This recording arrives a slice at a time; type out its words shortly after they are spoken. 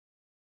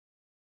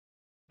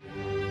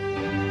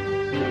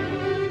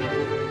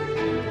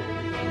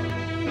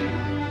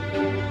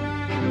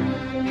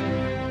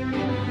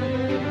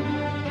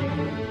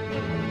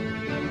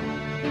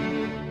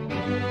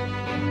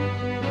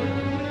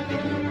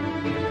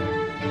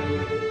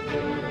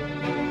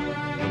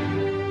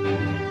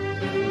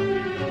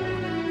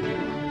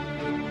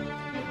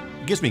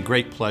gives me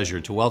great pleasure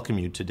to welcome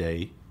you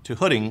today to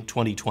Hooding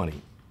 2020.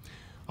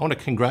 I want to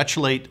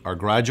congratulate our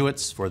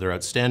graduates for their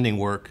outstanding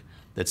work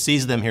that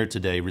sees them here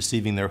today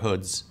receiving their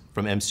hoods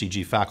from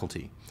MCG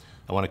faculty.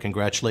 I want to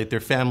congratulate their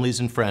families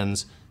and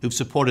friends who've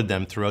supported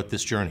them throughout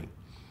this journey.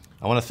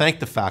 I want to thank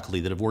the faculty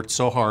that have worked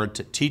so hard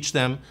to teach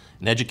them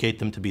and educate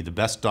them to be the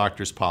best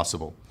doctors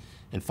possible.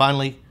 And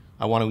finally,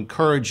 I want to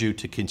encourage you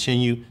to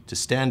continue to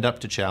stand up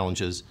to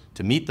challenges,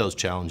 to meet those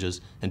challenges,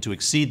 and to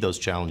exceed those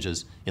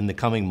challenges in the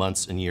coming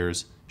months and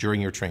years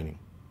during your training.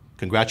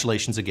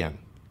 Congratulations again.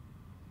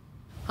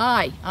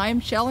 Hi, I'm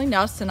Shelley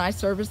Nuss and I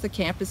serve as the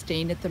Campus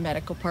Dean at the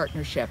Medical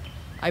Partnership.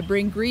 I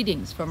bring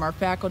greetings from our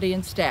faculty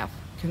and staff.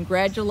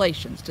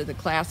 Congratulations to the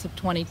class of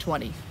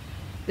 2020.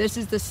 This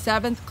is the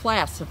 7th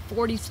class of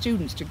 40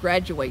 students to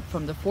graduate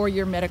from the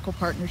 4-year Medical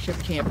Partnership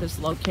campus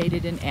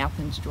located in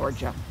Athens,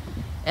 Georgia.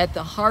 At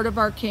the heart of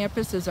our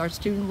campus is our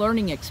student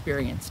learning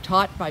experience,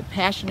 taught by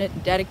passionate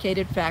and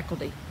dedicated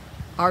faculty.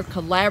 Our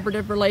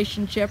collaborative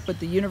relationship with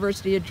the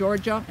University of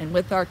Georgia and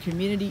with our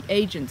community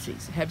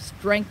agencies have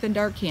strengthened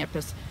our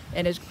campus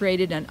and has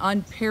created an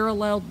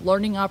unparalleled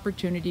learning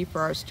opportunity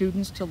for our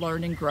students to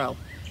learn and grow.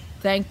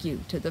 Thank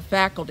you to the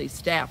faculty,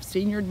 staff,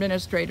 senior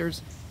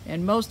administrators,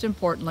 and most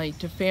importantly,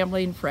 to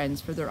family and friends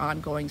for their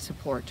ongoing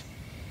support.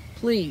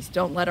 Please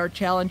don't let our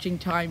challenging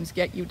times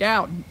get you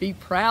down. Be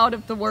proud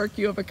of the work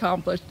you have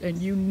accomplished, and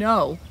you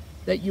know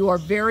that you are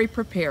very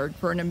prepared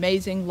for an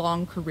amazing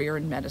long career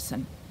in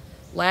medicine.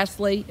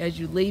 Lastly, as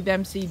you leave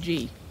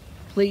MCG,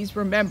 please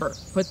remember,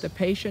 put the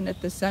patient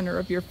at the center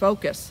of your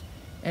focus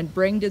and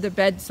bring to the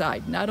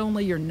bedside not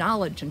only your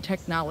knowledge and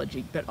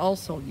technology, but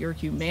also your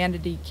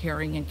humanity,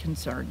 caring, and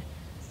concern.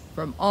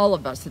 From all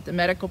of us at the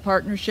Medical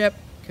Partnership,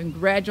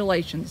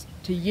 congratulations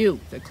to you,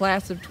 the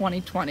class of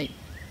 2020.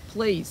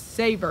 Please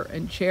savor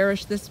and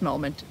cherish this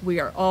moment. We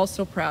are all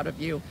so proud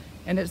of you.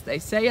 And as they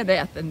say in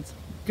Athens,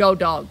 go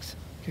Dogs.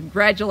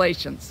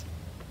 Congratulations.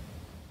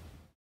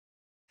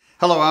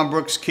 Hello, I'm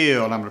Brooks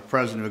Kill, and I'm the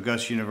president of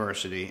Augusta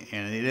University,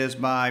 and it is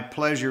my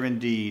pleasure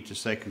indeed to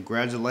say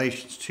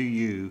congratulations to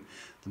you,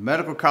 the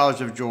Medical College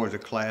of Georgia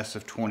class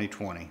of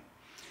 2020. There's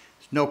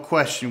no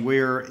question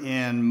we're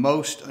in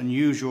most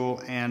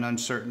unusual and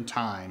uncertain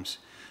times.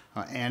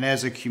 And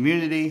as a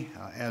community,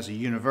 as a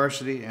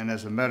university, and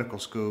as a medical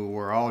school,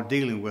 we're all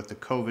dealing with the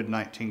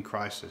COVID-19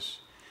 crisis.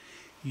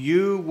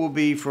 You will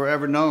be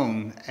forever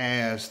known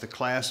as the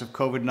class of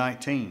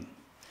COVID-19.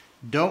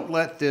 Don't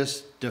let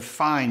this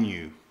define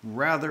you.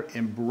 Rather,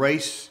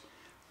 embrace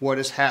what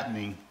is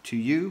happening to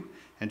you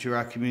and to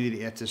our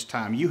community at this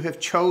time. You have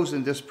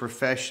chosen this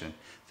profession,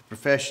 the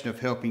profession of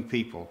helping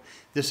people.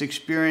 This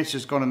experience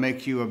is going to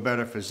make you a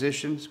better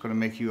physician. It's going to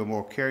make you a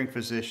more caring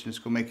physician. It's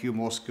going to make you a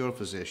more skilled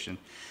physician,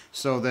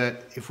 so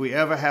that if we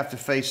ever have to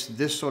face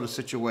this sort of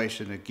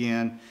situation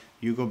again,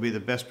 you're going to be the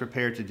best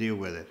prepared to deal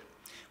with it.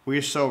 We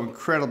are so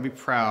incredibly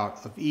proud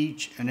of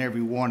each and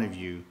every one of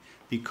you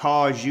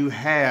because you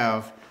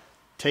have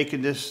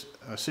taken this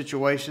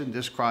situation,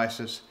 this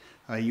crisis,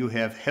 you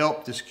have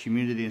helped this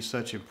community in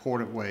such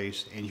important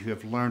ways, and you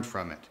have learned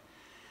from it.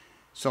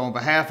 So on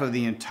behalf of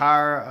the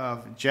entire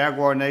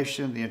Jaguar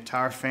Nation, the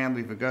entire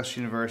family of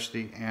Augusta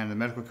University and the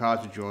Medical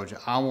College of Georgia,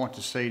 I want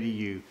to say to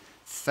you,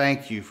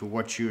 thank you for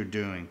what you're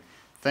doing.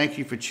 Thank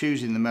you for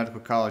choosing the Medical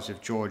College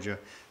of Georgia.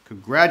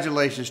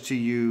 Congratulations to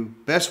you,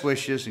 best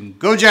wishes, and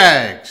go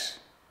Jags!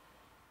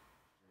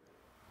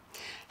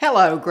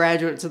 Hello,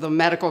 graduates of the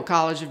Medical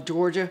College of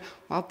Georgia.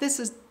 While this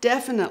is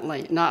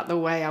definitely not the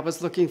way I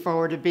was looking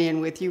forward to being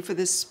with you for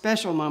this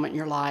special moment in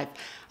your life,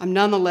 I'm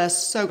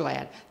nonetheless so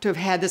glad to have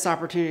had this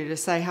opportunity to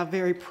say how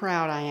very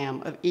proud I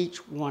am of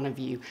each one of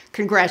you.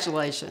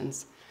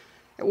 Congratulations.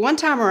 At one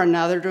time or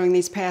another during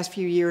these past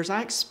few years,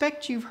 I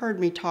expect you've heard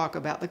me talk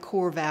about the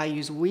core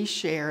values we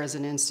share as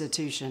an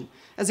institution,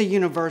 as a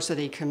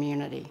university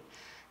community: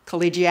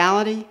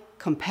 collegiality,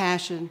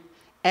 compassion,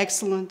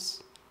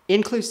 excellence,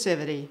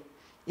 inclusivity,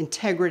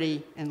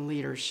 integrity, and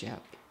leadership.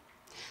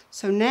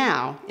 So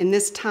now, in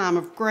this time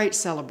of great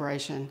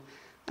celebration,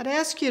 I'd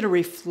ask you to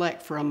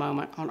reflect for a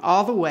moment on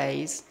all the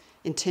ways,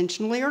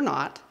 intentionally or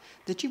not,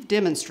 that you've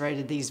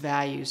demonstrated these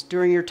values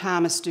during your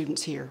time as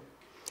students here.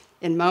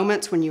 In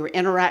moments when you were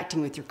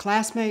interacting with your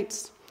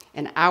classmates,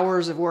 in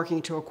hours of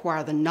working to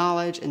acquire the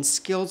knowledge and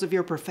skills of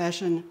your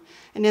profession,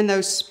 and in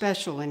those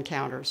special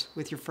encounters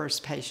with your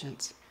first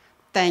patients.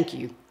 Thank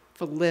you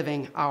for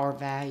living our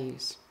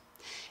values.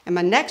 And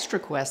my next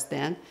request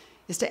then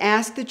is to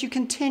ask that you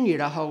continue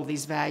to hold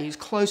these values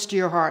close to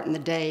your heart in the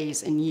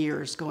days and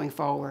years going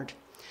forward,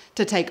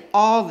 to take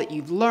all that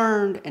you've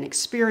learned and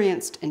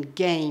experienced and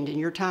gained in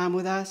your time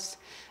with us,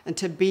 and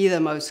to be the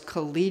most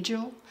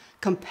collegial,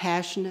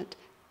 compassionate,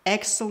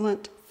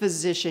 excellent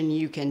physician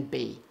you can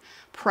be,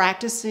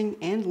 practicing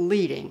and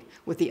leading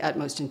with the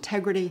utmost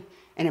integrity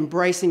and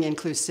embracing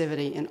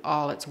inclusivity in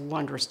all its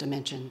wondrous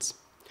dimensions.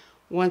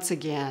 Once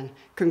again,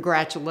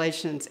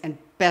 congratulations and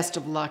best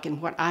of luck in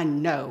what I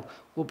know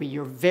will be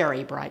your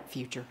very bright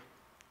future.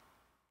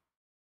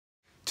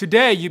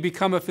 Today, you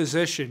become a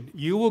physician.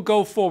 You will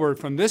go forward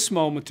from this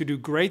moment to do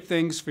great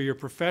things for your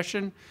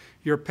profession,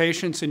 your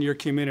patients, and your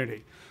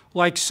community.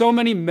 Like so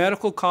many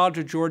Medical College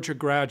of Georgia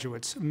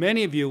graduates,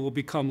 many of you will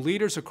become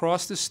leaders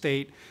across the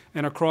state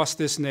and across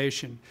this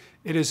nation.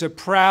 It is a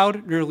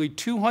proud, nearly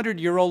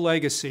 200-year-old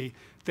legacy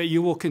that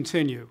you will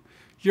continue.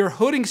 Your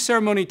hooding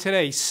ceremony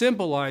today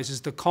symbolizes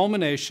the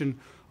culmination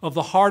of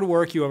the hard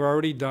work you have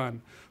already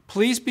done.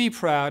 Please be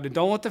proud and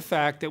don't let the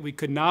fact that we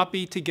could not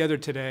be together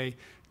today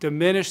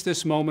diminish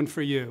this moment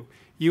for you.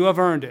 You have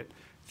earned it.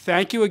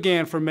 Thank you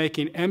again for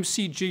making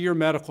MCG your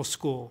medical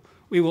school.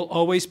 We will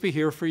always be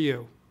here for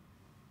you.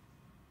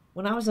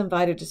 When I was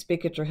invited to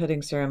speak at your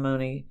hooding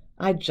ceremony,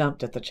 I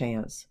jumped at the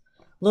chance.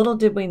 Little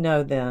did we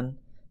know then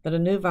that a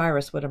new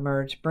virus would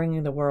emerge,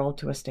 bringing the world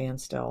to a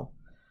standstill.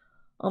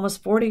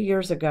 Almost 40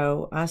 years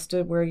ago, I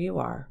stood where you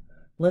are,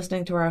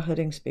 listening to our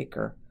hooding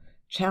speaker,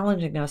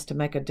 challenging us to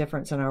make a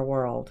difference in our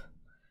world.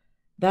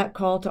 That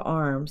call to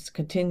arms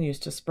continues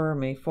to spur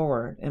me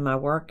forward in my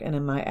work and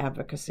in my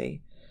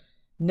advocacy.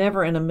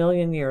 Never in a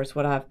million years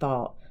would I have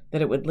thought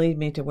that it would lead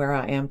me to where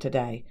I am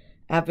today,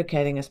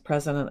 advocating as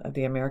president of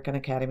the American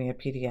Academy of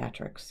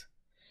Pediatrics.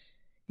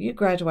 You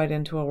graduate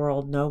into a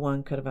world no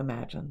one could have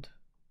imagined.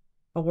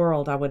 A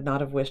world I would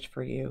not have wished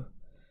for you,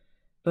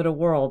 but a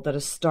world that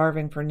is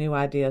starving for new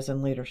ideas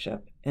and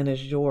leadership and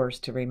is yours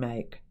to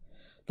remake.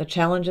 The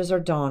challenges are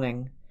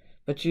daunting,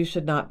 but you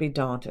should not be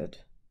daunted.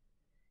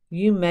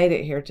 You made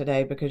it here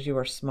today because you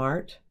are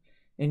smart,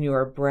 and you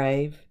are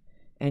brave,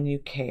 and you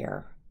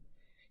care.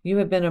 You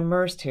have been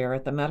immersed here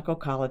at the medical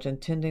college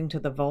and tending to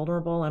the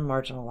vulnerable and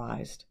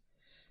marginalized,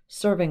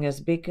 serving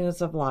as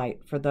beacons of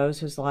light for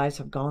those whose lives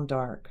have gone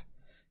dark,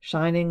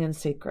 shining in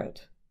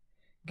secret,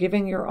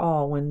 giving your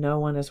all when no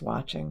one is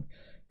watching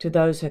to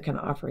those who can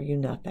offer you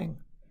nothing.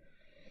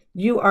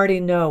 You already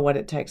know what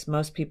it takes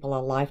most people a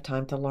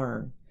lifetime to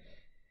learn,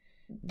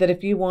 that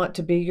if you want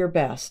to be your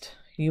best,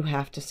 you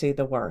have to see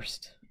the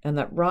worst, and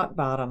that rock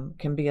bottom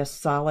can be a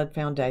solid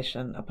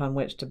foundation upon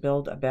which to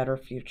build a better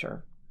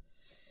future.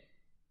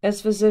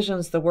 As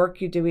physicians, the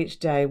work you do each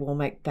day will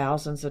make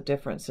thousands of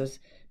differences,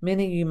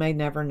 many you may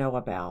never know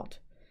about.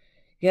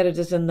 Yet it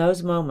is in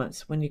those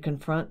moments when you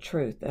confront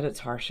truth at its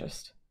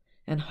harshest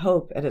and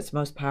hope at its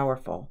most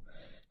powerful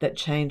that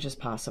change is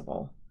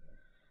possible.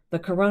 The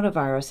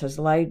coronavirus has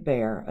laid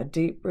bare a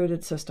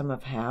deep-rooted system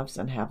of haves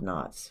and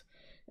have-nots,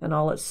 and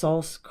all its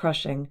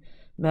soul-crushing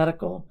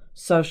medical,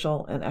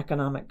 social, and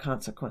economic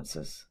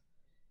consequences.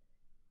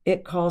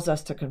 It calls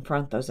us to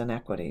confront those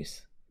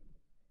inequities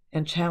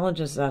and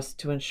challenges us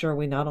to ensure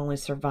we not only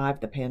survive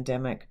the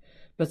pandemic,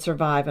 but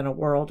survive in a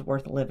world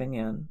worth living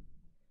in.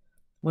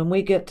 When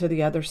we get to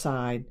the other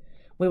side,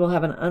 we will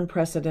have an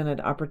unprecedented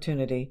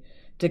opportunity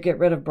to get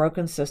rid of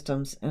broken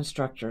systems and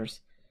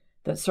structures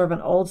that serve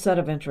an old set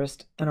of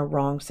interests and a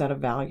wrong set of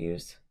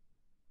values,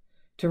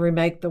 to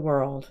remake the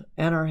world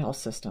and our health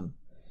system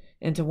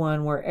into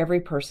one where every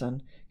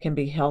person can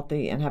be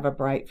healthy and have a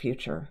bright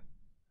future,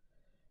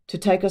 to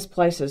take us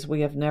places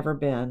we have never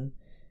been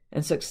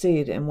and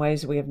succeed in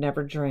ways we have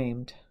never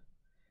dreamed.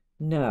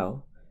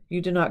 No,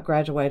 you do not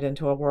graduate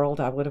into a world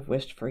I would have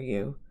wished for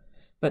you,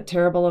 but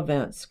terrible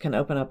events can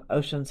open up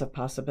oceans of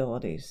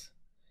possibilities.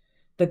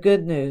 The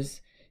good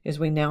news is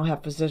we now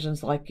have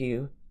physicians like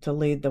you to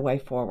lead the way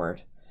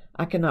forward.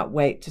 I cannot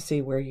wait to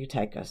see where you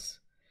take us.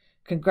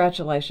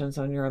 Congratulations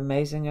on your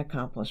amazing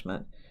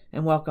accomplishment,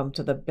 and welcome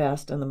to the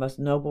best and the most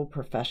noble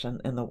profession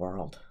in the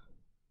world.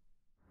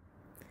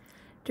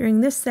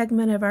 During this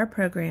segment of our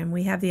program,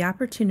 we have the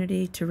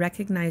opportunity to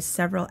recognize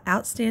several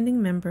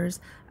outstanding members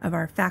of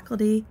our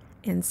faculty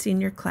and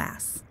senior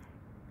class.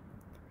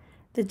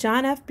 The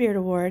John F. Beard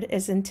Award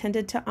is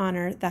intended to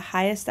honor the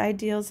highest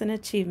ideals and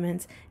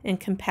achievements in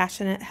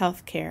compassionate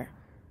health care.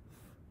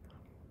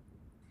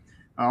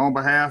 On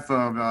behalf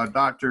of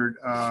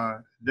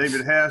Dr.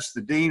 David Hess,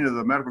 the Dean of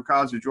the Medical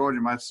College of Georgia,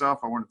 and myself,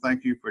 I want to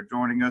thank you for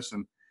joining us.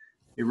 And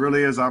it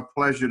really is our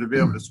pleasure to be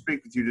able to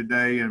speak with you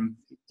today, and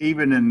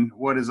even in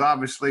what is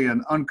obviously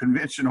an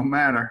unconventional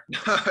manner.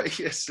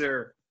 Yes,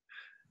 sir.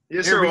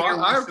 Yes, sir.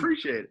 Well, I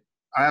appreciate it.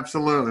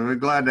 Absolutely. We're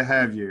glad to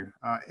have you.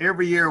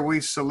 Every year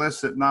we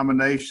solicit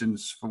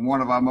nominations for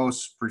one of our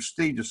most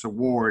prestigious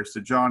awards,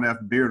 the John F.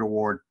 Beard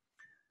Award.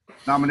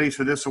 Nominees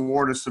for this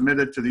award are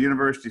submitted to the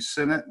University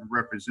Senate, and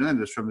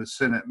representatives from the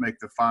Senate make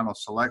the final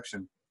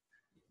selection.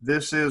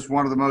 This is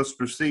one of the most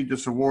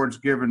prestigious awards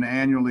given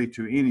annually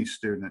to any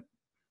student.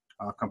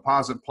 A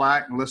composite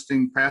plaque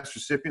listing past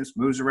recipients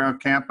moves around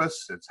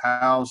campus. It's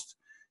housed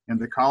in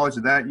the college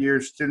of that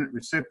year's student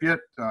recipient,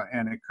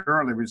 and it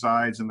currently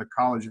resides in the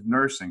College of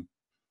Nursing.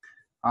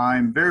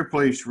 I'm very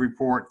pleased to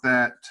report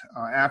that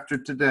after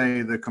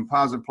today, the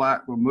composite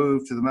plaque will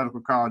move to the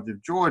Medical College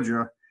of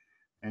Georgia,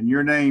 and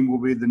your name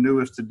will be the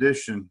newest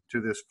addition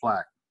to this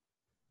plaque.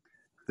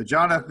 The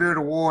John F. Beard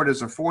Award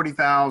is a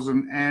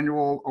 $40,000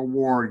 annual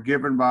award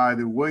given by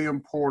the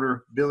William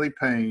Porter Billy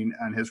Payne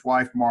and his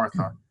wife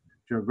Martha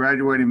to a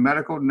graduating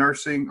medical,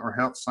 nursing, or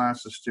health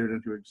sciences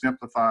student who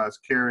exemplifies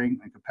caring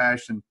and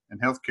compassion in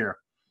healthcare.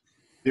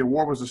 The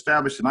award was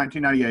established in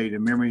 1998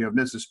 in memory of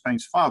Mrs.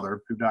 Payne's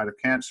father, who died of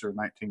cancer in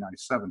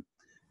 1997.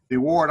 The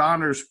award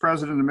honors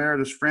President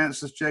Emeritus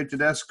Francis J.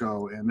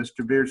 Tedesco and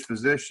Mr. Beard's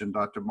physician,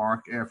 Dr.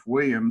 Mark F.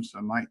 Williams, a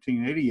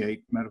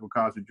 1988 Medical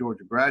College of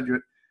Georgia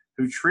graduate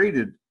who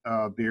treated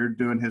Beard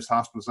during his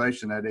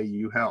hospitalization at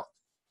AU Health.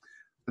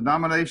 The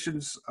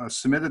nominations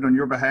submitted on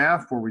your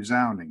behalf were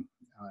resounding,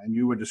 and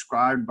you were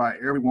described by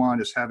everyone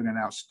as having an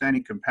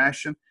outstanding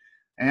compassion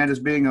and as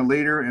being a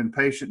leader in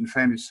patient and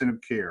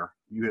family-centered care.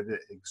 You have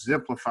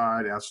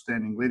exemplified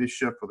outstanding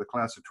leadership for the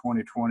class of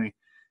 2020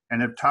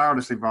 and have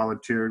tirelessly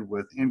volunteered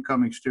with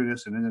incoming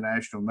students and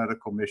international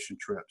medical mission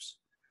trips.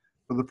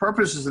 For the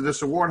purposes of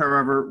this award,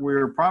 however,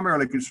 we're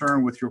primarily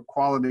concerned with your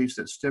qualities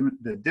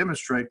that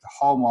demonstrate the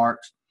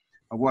hallmarks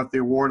of what the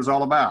award is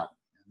all about.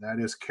 That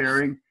is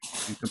caring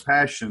and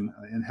compassion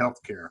in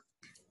healthcare.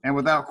 And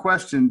without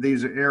question,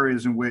 these are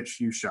areas in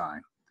which you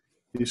shine.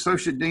 The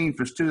Associate Dean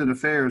for Student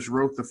Affairs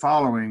wrote the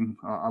following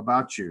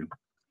about you.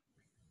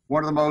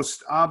 One of the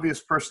most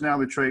obvious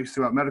personality traits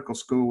throughout medical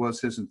school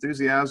was his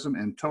enthusiasm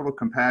and total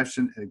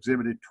compassion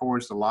exhibited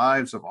towards the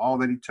lives of all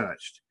that he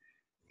touched.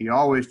 He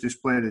always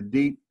displayed a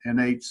deep,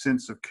 innate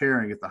sense of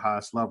caring at the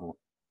highest level.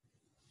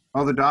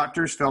 Other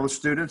doctors, fellow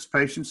students,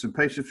 patients, and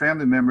patient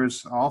family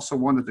members also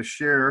wanted to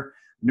share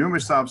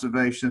numerous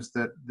observations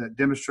that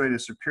demonstrate a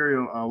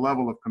superior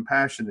level of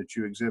compassion that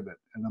you exhibit.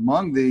 And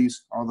among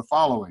these are the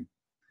following,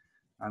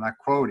 and I'm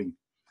quoting: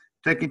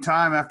 taking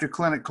time after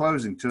clinic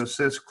closing to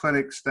assist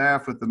clinic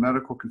staff with the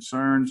medical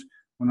concerns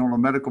when on a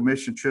medical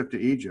mission trip to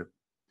Egypt,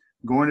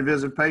 going to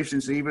visit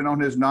patients even on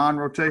his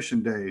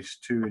non-rotation days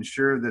to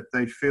ensure that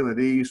they feel at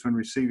ease when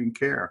receiving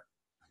care,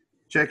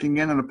 checking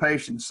in on a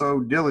patient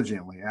so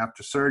diligently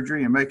after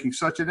surgery and making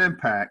such an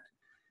impact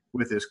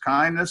with his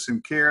kindness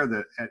and care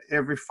that at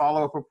every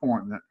follow-up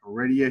appointment or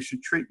radiation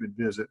treatment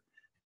visit,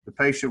 the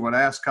patient would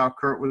ask how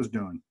Kurt was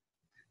doing.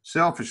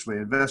 Selfishly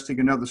investing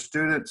in other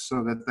students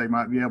so that they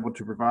might be able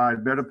to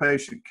provide better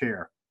patient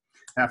care.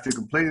 After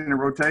completing a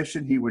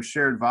rotation, he would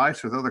share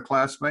advice with other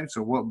classmates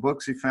on what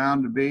books he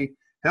found to be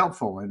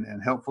helpful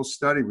and helpful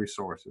study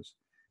resources.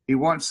 He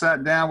once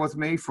sat down with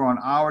me for an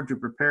hour to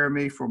prepare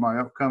me for my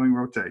upcoming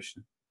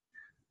rotation.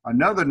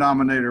 Another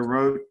nominator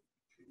wrote,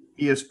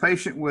 he is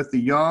patient with the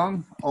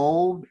young,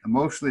 old,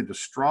 emotionally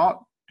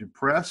distraught,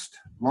 depressed,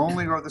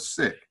 lonely, or the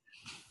sick.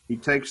 He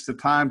takes the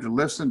time to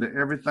listen to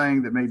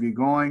everything that may be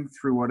going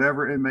through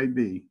whatever it may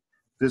be,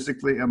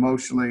 physically,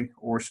 emotionally,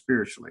 or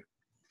spiritually.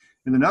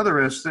 In another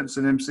instance,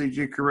 an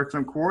MCG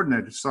curriculum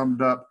coordinator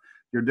summed up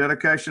your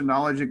dedication,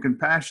 knowledge, and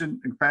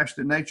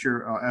compassionate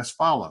nature as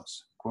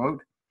follows,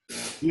 quote,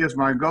 he is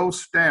my gold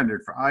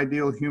standard for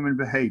ideal human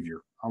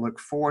behavior. I look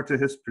forward to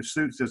his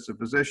pursuits as a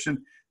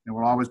physician and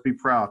will always be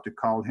proud to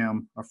call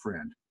him a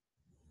friend.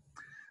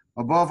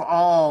 Above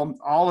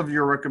all of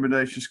your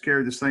recommendations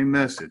carry the same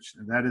message,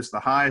 and that is the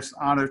highest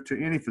honor to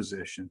any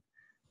physician,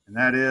 and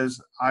that is,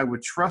 I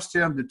would trust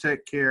him to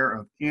take care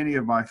of any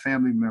of my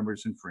family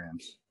members and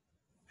friends.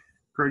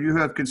 Kurt, you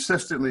have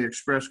consistently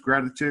expressed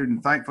gratitude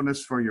and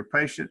thankfulness for your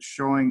patients,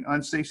 showing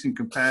unceasing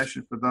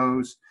compassion for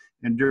those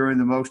enduring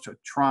the most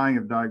trying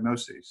of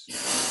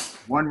diagnoses.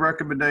 One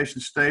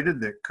recommendation stated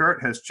that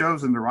Kurt has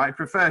chosen the right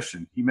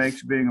profession. He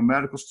makes being a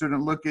medical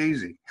student look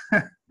easy.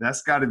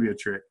 That's got to be a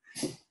trick.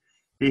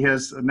 He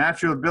has a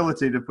natural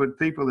ability to put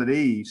people at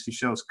ease. He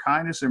shows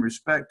kindness and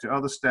respect to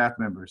other staff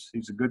members.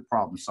 He's a good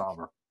problem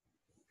solver.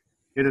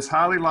 It is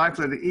highly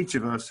likely that each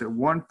of us at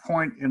one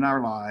point in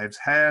our lives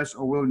has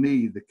or will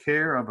need the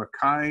care of a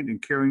kind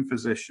and caring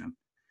physician.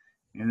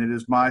 And it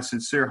is my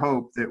sincere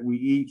hope that we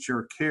each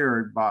are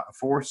cared by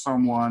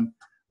someone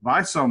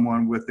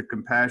with the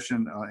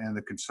compassion and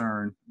the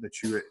concern that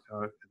you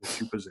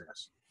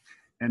possess.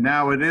 And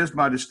now it is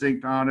my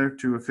distinct honor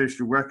to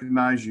officially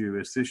recognize you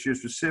as this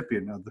year's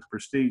recipient of the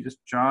prestigious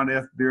John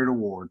F. Beard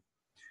Award.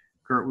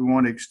 Kurt, we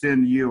want to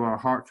extend to you our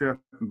heartfelt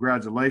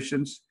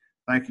congratulations.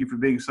 Thank you for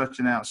being such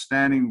an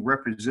outstanding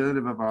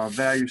representative of our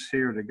values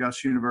here at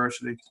Augusta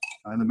University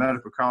and the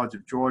Medical College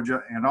of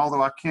Georgia. And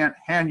although I can't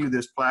hand you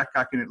this plaque,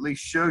 I can at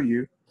least show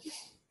you.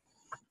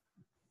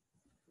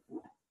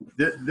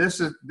 This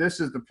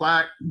is the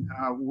plaque.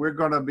 We're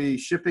going to be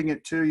shipping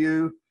it to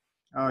you.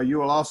 You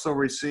will also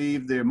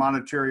receive the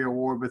monetary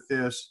award with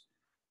this.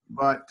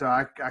 But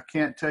I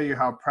can't tell you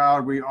how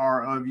proud we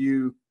are of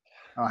you,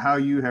 how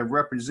you have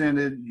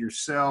represented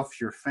yourself,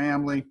 your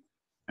family,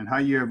 and how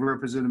you have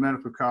represented the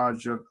Medical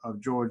College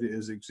of Georgia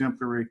is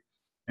exemplary.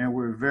 And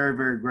we're very,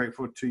 very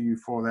grateful to you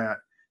for that.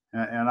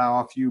 And I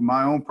offer you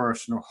my own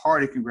personal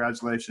hearty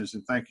congratulations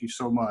and thank you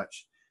so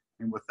much.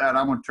 And with that,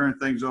 I'm going to turn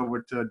things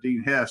over to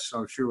Dean Hess. So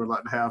I'm sure we'd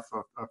like to have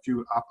a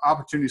few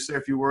opportunities to say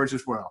a few words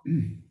as well.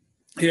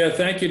 Yeah,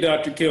 thank you,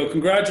 Dr. Keel.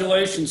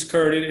 Congratulations,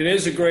 Kurt. It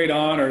is a great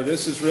honor.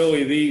 This is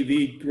really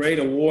the great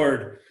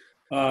award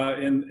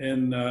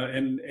in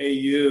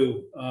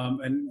AU,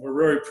 and we're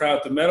very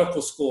proud the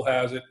medical school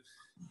has it.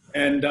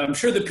 And I'm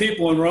sure the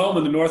people in Rome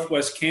and the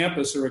Northwest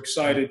campus are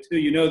excited too.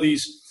 You know,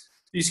 these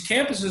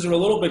campuses are a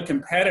little bit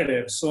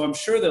competitive, so I'm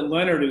sure that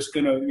Leonard is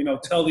going to,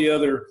 tell the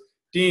other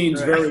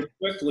deans Right. very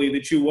quickly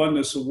that you won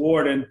this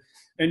award.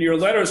 And your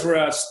letters were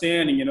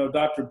outstanding. You know,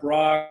 Dr.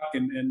 Brock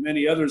and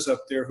many others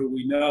up there who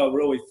we know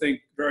really think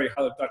very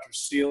highly of Dr.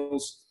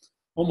 Seals,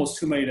 almost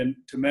too many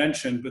to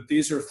mention, but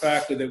these are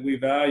faculty that we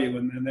value,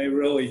 and they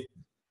really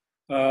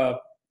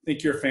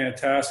think you're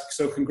fantastic.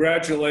 So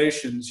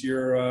congratulations.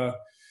 You're a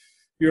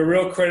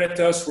real credit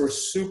to us. We're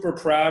super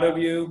proud of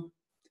you.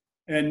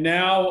 And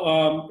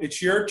now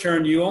it's your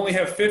turn. You only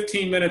have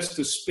 15 minutes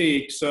to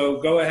speak, so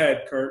go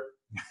ahead, Kurt.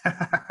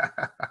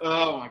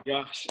 Oh my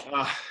gosh.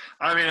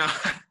 I mean,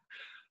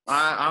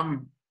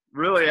 I'm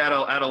really at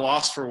a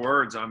loss for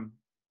words. I'm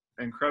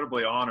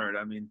incredibly honored.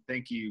 I mean,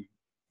 thank you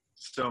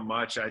so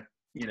much.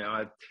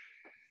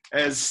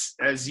 As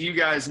you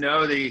guys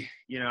know,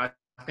 I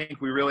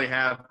think we really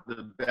have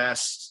the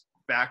best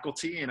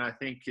faculty, and I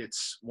think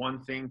it's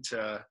one thing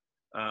to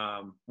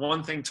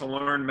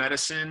learn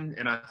medicine,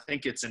 and I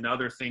think it's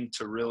another thing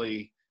to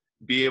really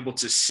be able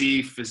to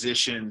see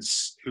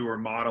physicians who are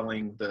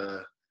modeling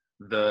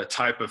the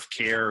type of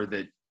care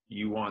that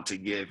you want to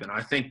give. And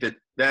I think that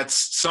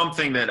that's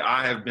something that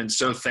I have been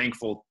so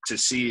thankful to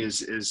see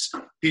is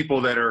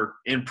people that are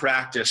in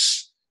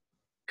practice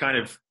kind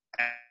of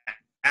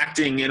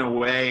acting in a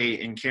way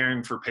and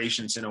caring for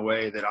patients in a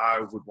way that I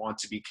would want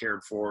to be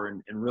cared for,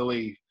 and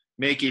really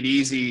make it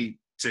easy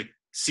to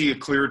see a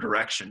clear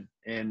direction.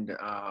 And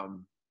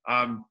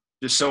I'm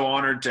just so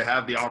honored to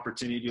have the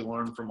opportunity to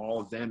learn from all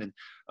of them.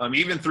 And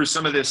even through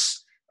some of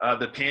this,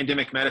 the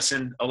pandemic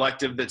medicine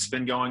elective that's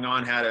been going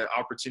on, had an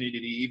opportunity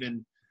to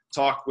even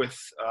talk with,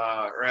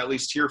 or at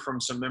least hear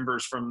from some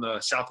members from the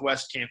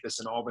Southwest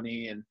campus in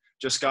Albany, and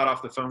just got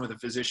off the phone with a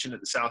physician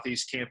at the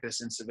Southeast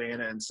campus in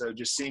Savannah. And so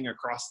just seeing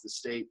across the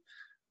state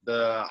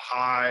the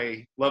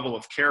high level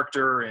of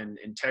character and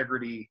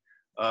integrity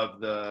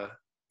of the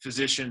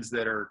physicians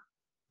that are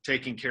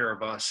taking care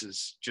of us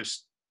is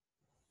just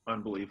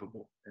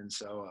unbelievable. And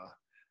so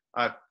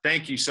I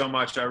thank you so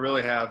much. I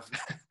really have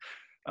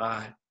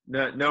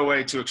no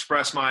way to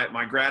express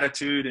my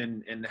gratitude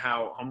and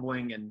how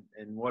humbling and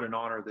what an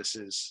honor this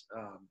is.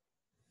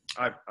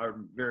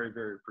 I'm very,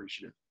 very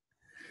appreciative.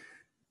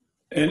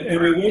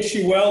 And we wish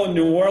you well in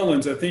New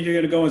Orleans. I think you're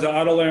going to go into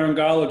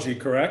otolaryngology,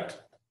 correct?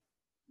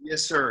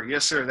 Yes, sir.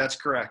 Yes, sir. That's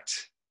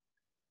correct.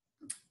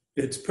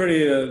 It's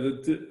pretty,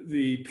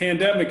 the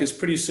pandemic is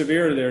pretty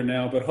severe there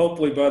now, but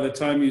hopefully by the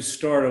time you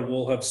start, it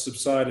will have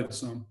subsided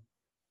some.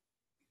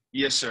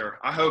 Yes, sir.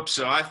 I hope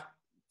so.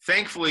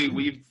 Thankfully,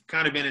 we've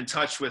kind of been in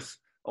touch with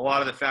a lot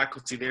of the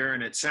faculty there,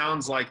 and it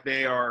sounds like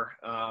they are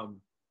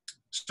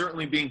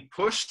certainly being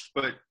pushed,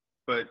 but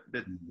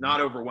not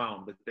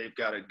overwhelmed, that they've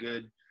got a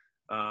good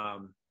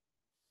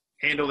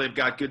handle, they've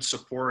got good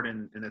support,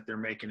 and that they're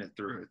making it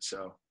through it.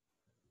 So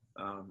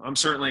I'm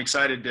certainly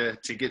excited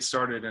to get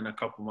started in a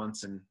couple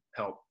months and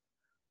help.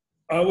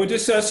 I would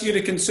just ask you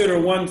to consider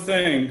one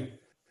thing,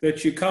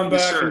 that you come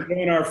back and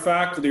join our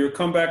faculty, or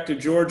come back to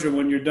Georgia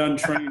when you're done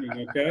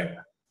training, okay?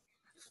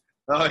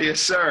 Oh, yes,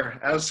 sir.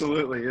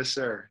 Absolutely. Yes,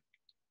 sir.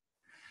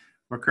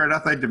 Well, Kurt, I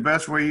think the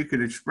best way you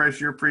could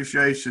express your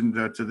appreciation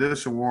to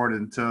this award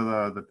and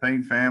to the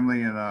Payne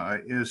family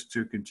is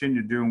to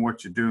continue doing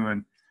what you're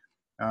doing.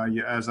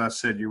 As I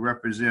said, you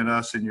represent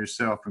us and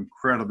yourself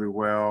incredibly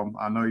well.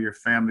 I know your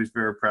family's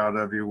very proud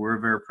of you. We're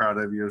very proud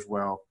of you as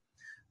well.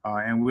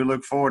 And we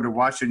look forward to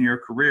watching your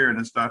career. And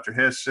as Dr.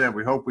 Hess said,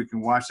 we hope we can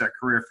watch that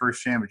career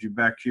firsthand with you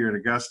back here at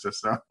Augusta.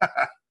 So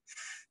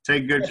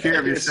take good care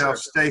of yourself.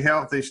 Yes, stay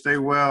healthy, stay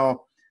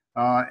well.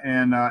 Yes,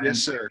 and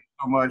sir. Thank you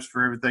so much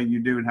for everything you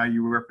do and how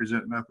you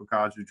represent Medical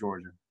College of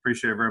Georgia.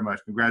 Appreciate it very much.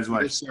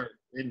 Congratulations. Yes, sir.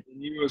 And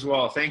you as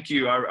well. Thank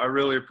you. I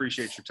really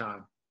appreciate your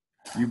time.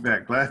 You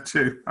bet. Glad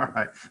to. All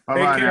right.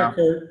 Bye-bye now.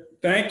 Kurt.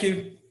 Thank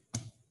you.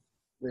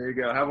 There you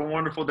go. Have a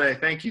wonderful day.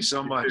 Thank you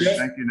so much.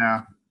 Thank you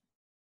now.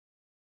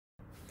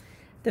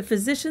 The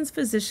Physician's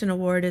Physician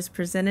Award is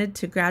presented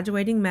to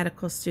graduating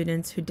medical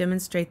students who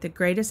demonstrate the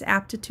greatest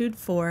aptitude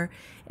for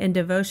and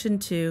devotion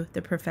to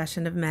the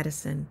profession of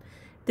medicine.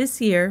 This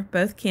year,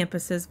 both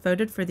campuses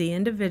voted for the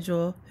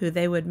individual who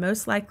they would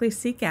most likely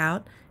seek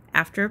out,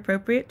 after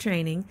appropriate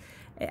training,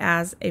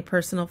 as a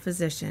personal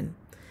physician.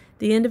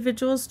 The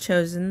individuals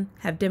chosen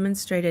have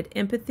demonstrated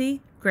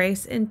empathy,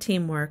 grace, and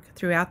teamwork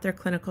throughout their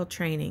clinical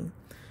training.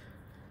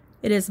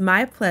 It is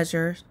my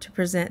pleasure to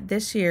present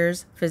this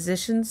year's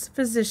Physician's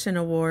Physician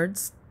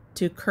Awards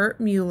to Kurt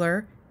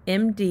Mueller,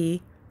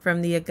 MD,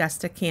 from the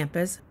Augusta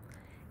campus.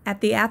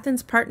 At the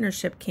Athens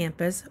Partnership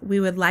campus,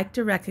 we would like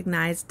to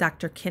recognize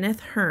Dr.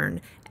 Kenneth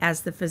Hearn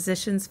as the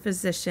Physician's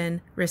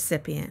Physician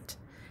recipient.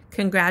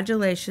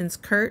 Congratulations,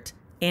 Kurt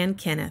and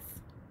Kenneth.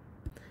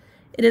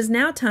 It is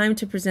now time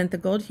to present the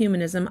Gold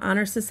Humanism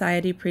Honor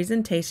Society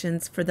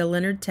presentations for the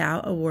Leonard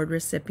Tao Award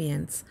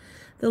recipients.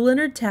 The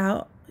Leonard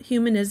Tao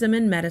Humanism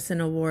in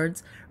Medicine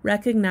Awards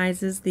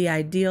recognizes the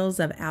ideals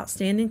of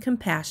outstanding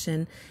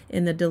compassion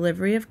in the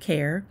delivery of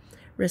care,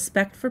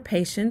 respect for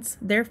patients,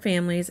 their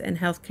families, and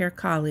healthcare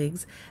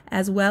colleagues,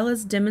 as well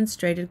as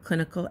demonstrated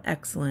clinical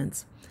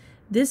excellence.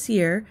 This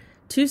year,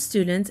 2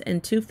 students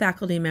and 2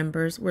 faculty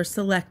members were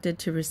selected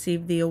to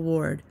receive the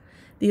award.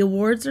 The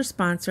awards are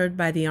sponsored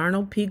by the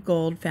Arnold P.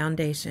 Gold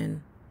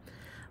Foundation.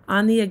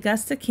 On the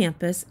Augusta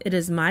campus, it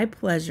is my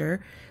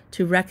pleasure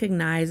to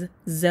recognize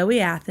Zoe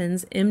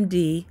Athens,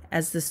 MD,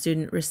 as the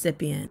student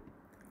recipient.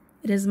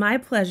 It is my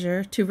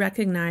pleasure to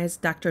recognize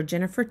Dr.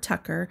 Jennifer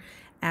Tucker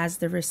as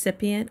the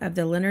recipient of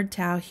the Leonard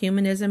Tao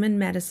Humanism and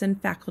Medicine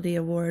Faculty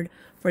Award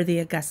for the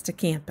Augusta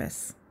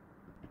campus.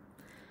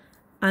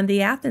 On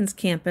the Athens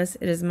campus,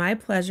 it is my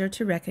pleasure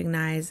to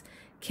recognize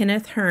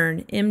Kenneth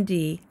Hearn,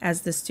 MD,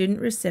 as the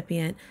student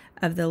recipient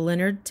of the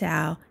Leonard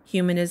Tao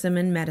Humanism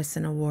and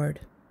Medicine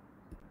Award.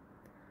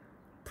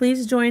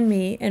 Please join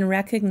me in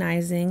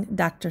recognizing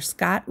Dr.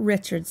 Scott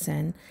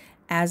Richardson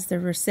as the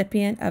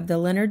recipient of the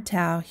Leonard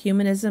Tao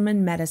Humanism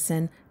and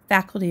Medicine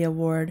Faculty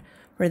Award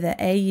for the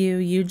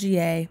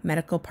AU-UGA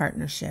Medical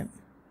Partnership.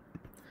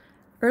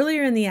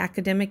 Earlier in the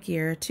academic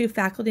year, 2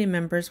 faculty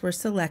members were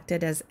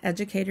selected as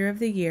Educator of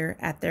the Year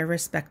at their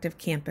respective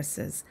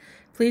campuses.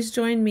 Please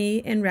join me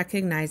in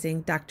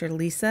recognizing Dr.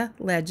 Lisa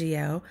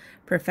Leggio,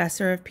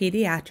 Professor of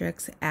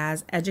Pediatrics,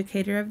 as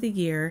Educator of the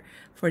Year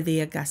for the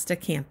Augusta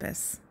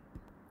campus.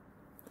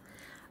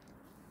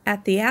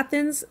 At the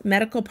Athens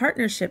Medical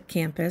Partnership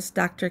campus,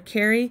 Dr.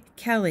 Carrie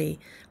Kelly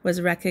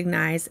was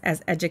recognized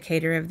as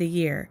Educator of the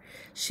Year.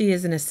 She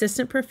is an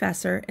assistant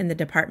professor in the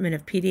Department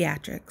of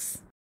Pediatrics.